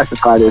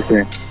classify this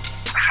in?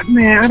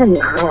 Man, I don't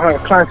know how to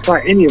classify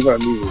any of our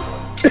music.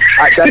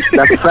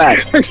 That's a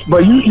fact.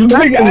 But you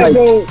mentioned, like,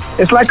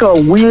 it's like a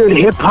weird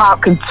hip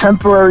hop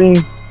contemporary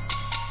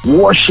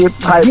worship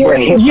type of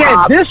hip hop.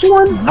 Yeah, this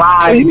one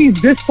vibe. You mean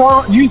this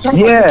song? You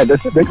talking about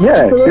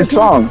this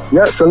song.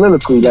 Yeah,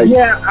 Soliloquy. Like,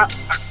 yeah,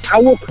 I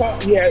would call.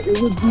 Yeah,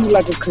 it would be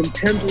like a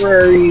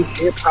contemporary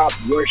hip hop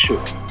worship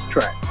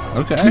track.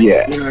 Okay.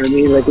 Yeah. You know what I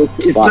mean? Like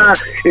it's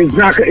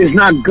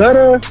not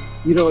gutter.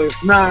 You know,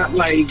 it's not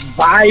like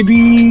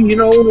vibey. You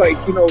know, like,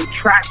 you know,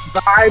 trap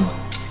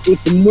vibes.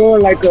 It's more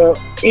like a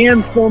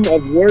anthem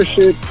of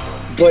worship,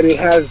 but it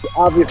has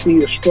obviously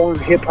a strong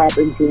hip hop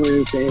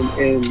influence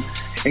and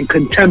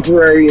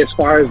contemporary as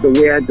far as the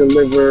way I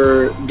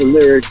deliver the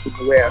lyrics and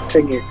the way I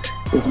sing it.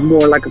 It's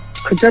more like a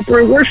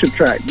contemporary worship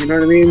track. You know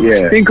what I mean?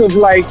 Yeah. Think of,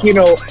 like, you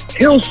know,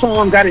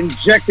 Hillsong got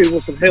injected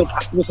with some hip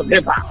hop.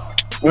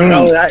 You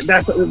know,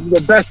 that's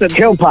the best of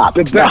hip hop.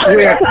 The best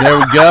way. There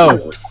we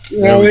go.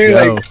 You know what I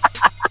mean?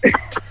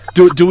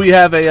 Like, do we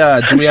have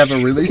a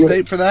release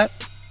date for that?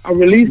 A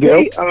release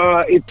date?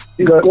 It's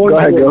go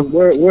ahead, Gil.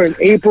 We're in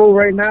April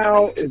right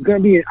now. It's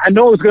gonna be. I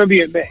know it's gonna be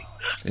in May.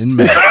 In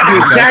May.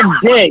 The exact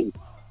day,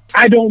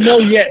 I don't know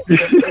yet.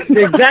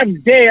 The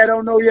exact day, I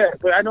don't know yet.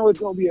 But I know it's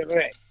gonna be in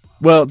May.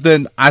 Well,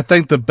 then I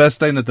think the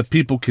best thing that the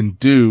people can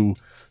do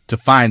to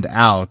find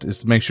out is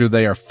to make sure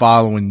they are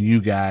following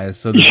you guys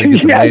so that they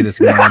get the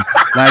latest, man.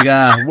 Like,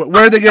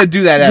 where are they going to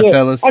do that at,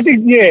 fellas? I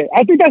think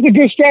that's a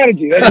good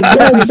strategy. That's a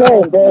good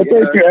man.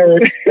 Thank you,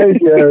 Eric.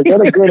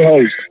 That's a good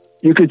host.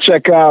 You could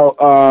check out,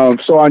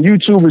 so on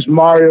YouTube, it's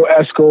Marrio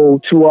Esco,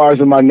 2 R's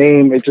in my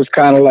name. It's just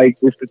kind of like,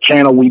 it's the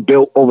channel we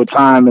built over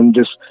time, and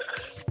just,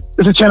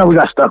 it's a channel we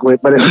got stuck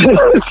with, but it's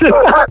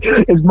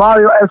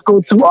Marrio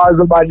Esco, 2 R's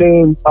in my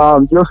name.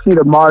 You'll see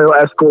the Marrio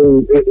Esco,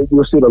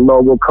 you'll see the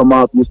logo come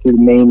up, you'll see the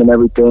name and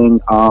everything.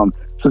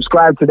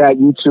 Subscribe to that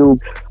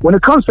YouTube. When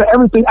it comes to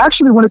everything,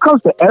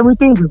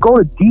 just go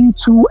to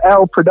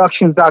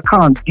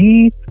D2Lproductions.com.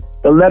 D,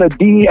 the letter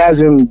D as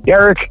in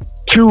Derek,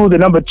 2, the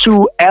number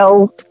 2,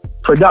 L,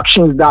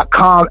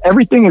 Productions.com.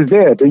 Everything is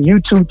there. The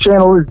YouTube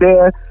channel is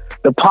there.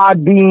 The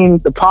pod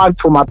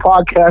for my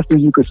podcasters,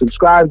 you can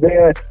subscribe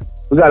there.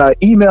 We got an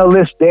email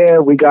list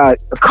there. We got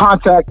the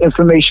contact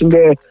information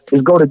there.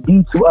 Just go to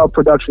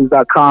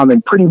D2Lproductions.com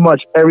and pretty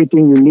much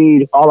everything you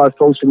need, all our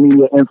social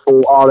media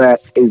info, all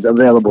that is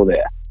available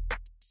there.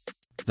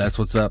 That's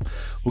what's up.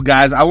 Well,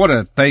 guys, I want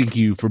to thank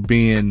you for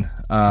being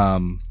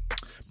an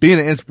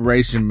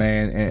inspiration,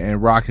 man,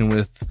 and rocking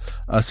with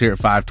us here at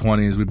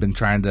 520 as we've been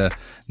trying to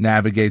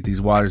navigate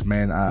these waters,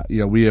 man.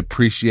 We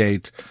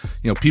appreciate,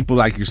 people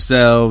like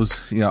yourselves,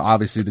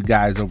 obviously the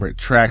guys over at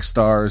Track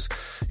Stars,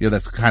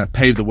 that's kind of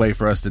paved the way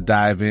for us to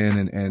dive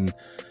in and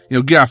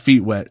get our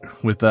feet wet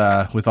with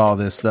all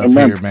this stuff.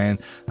 Amen. Here, man.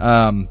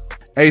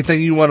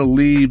 Anything you want to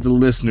leave the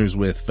listeners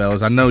with,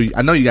 fellas? I know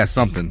you got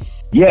something.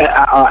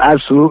 Yeah,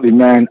 absolutely,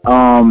 man.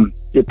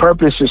 Your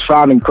purpose is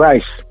found in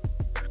Christ.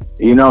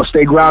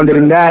 Stay grounded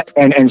in that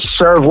and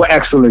serve with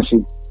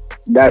excellency.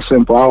 That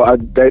simple.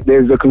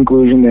 There's the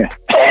conclusion there.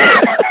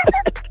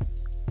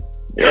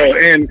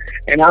 Yeah,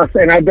 and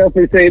I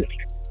definitely say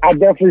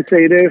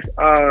this.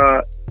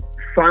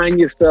 Find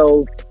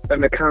yourself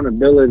an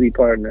accountability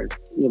partner.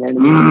 You know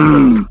what I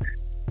mean?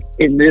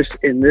 In this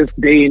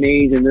day and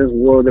age, in this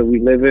world that we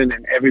live in,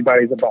 and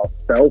everybody's about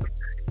self,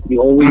 you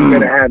always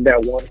gotta have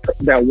that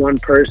one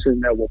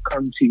person that will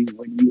come to you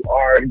when you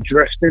are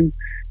drifting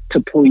to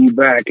pull you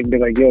back and be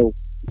like, "Yo,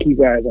 keep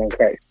your eyes on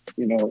Christ."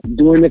 You know,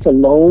 doing this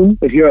alone.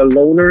 If you're a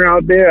loner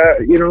out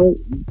there, you know,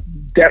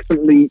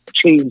 definitely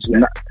change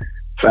that.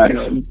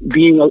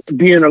 You know,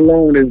 being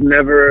alone is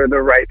never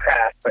the right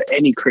path for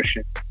any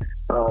Christian.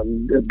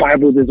 The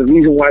Bible, there's a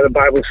reason why the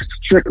Bible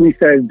strictly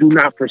says, "Do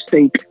not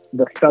forsake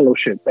the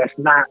fellowship." That's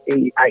not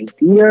an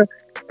idea.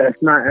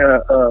 That's not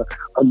a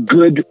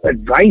good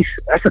advice.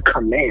 That's a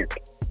command.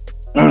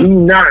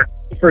 Do not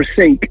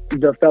forsake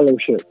the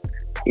fellowship.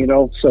 You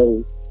know,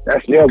 so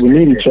that's we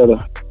need each other.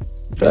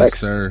 Yes,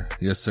 sir.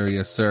 Yes, sir.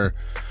 Yes, sir.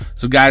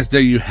 So, guys, there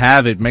you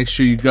have it. Make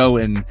sure you go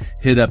and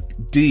hit up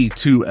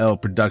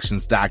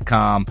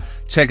D2LProductions.com.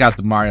 Check out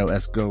the Marrio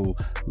Esco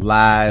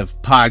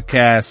live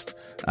podcast,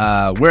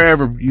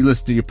 wherever you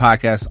listen to your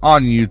podcasts,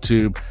 on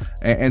YouTube,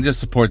 and just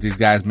support these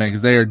guys, man,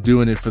 because they are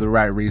doing it for the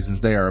right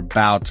reasons. They are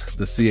about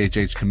the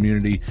CHH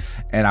community,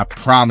 and I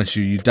promise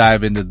you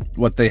dive into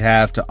what they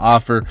have to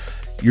offer,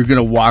 you're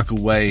going to walk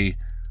away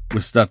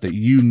with stuff that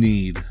you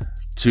need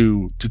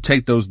to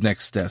take those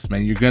next steps,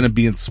 man. You're going to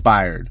be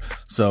inspired.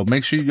 So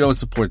make sure you go and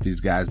support these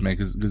guys, man,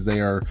 because they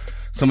are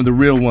some of the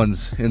real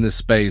ones in this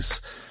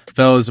space.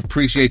 Fellas,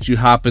 appreciate you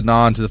hopping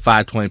on to the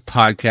 520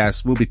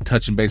 podcast. We'll be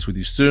touching base with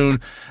you soon.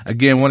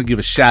 Again, want to give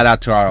a shout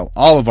out to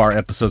all of our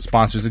episode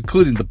sponsors,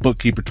 including the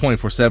Bookkeeper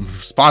 24/7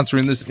 for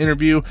sponsoring this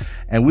interview.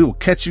 And we will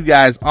catch you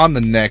guys on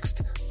the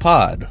next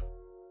pod.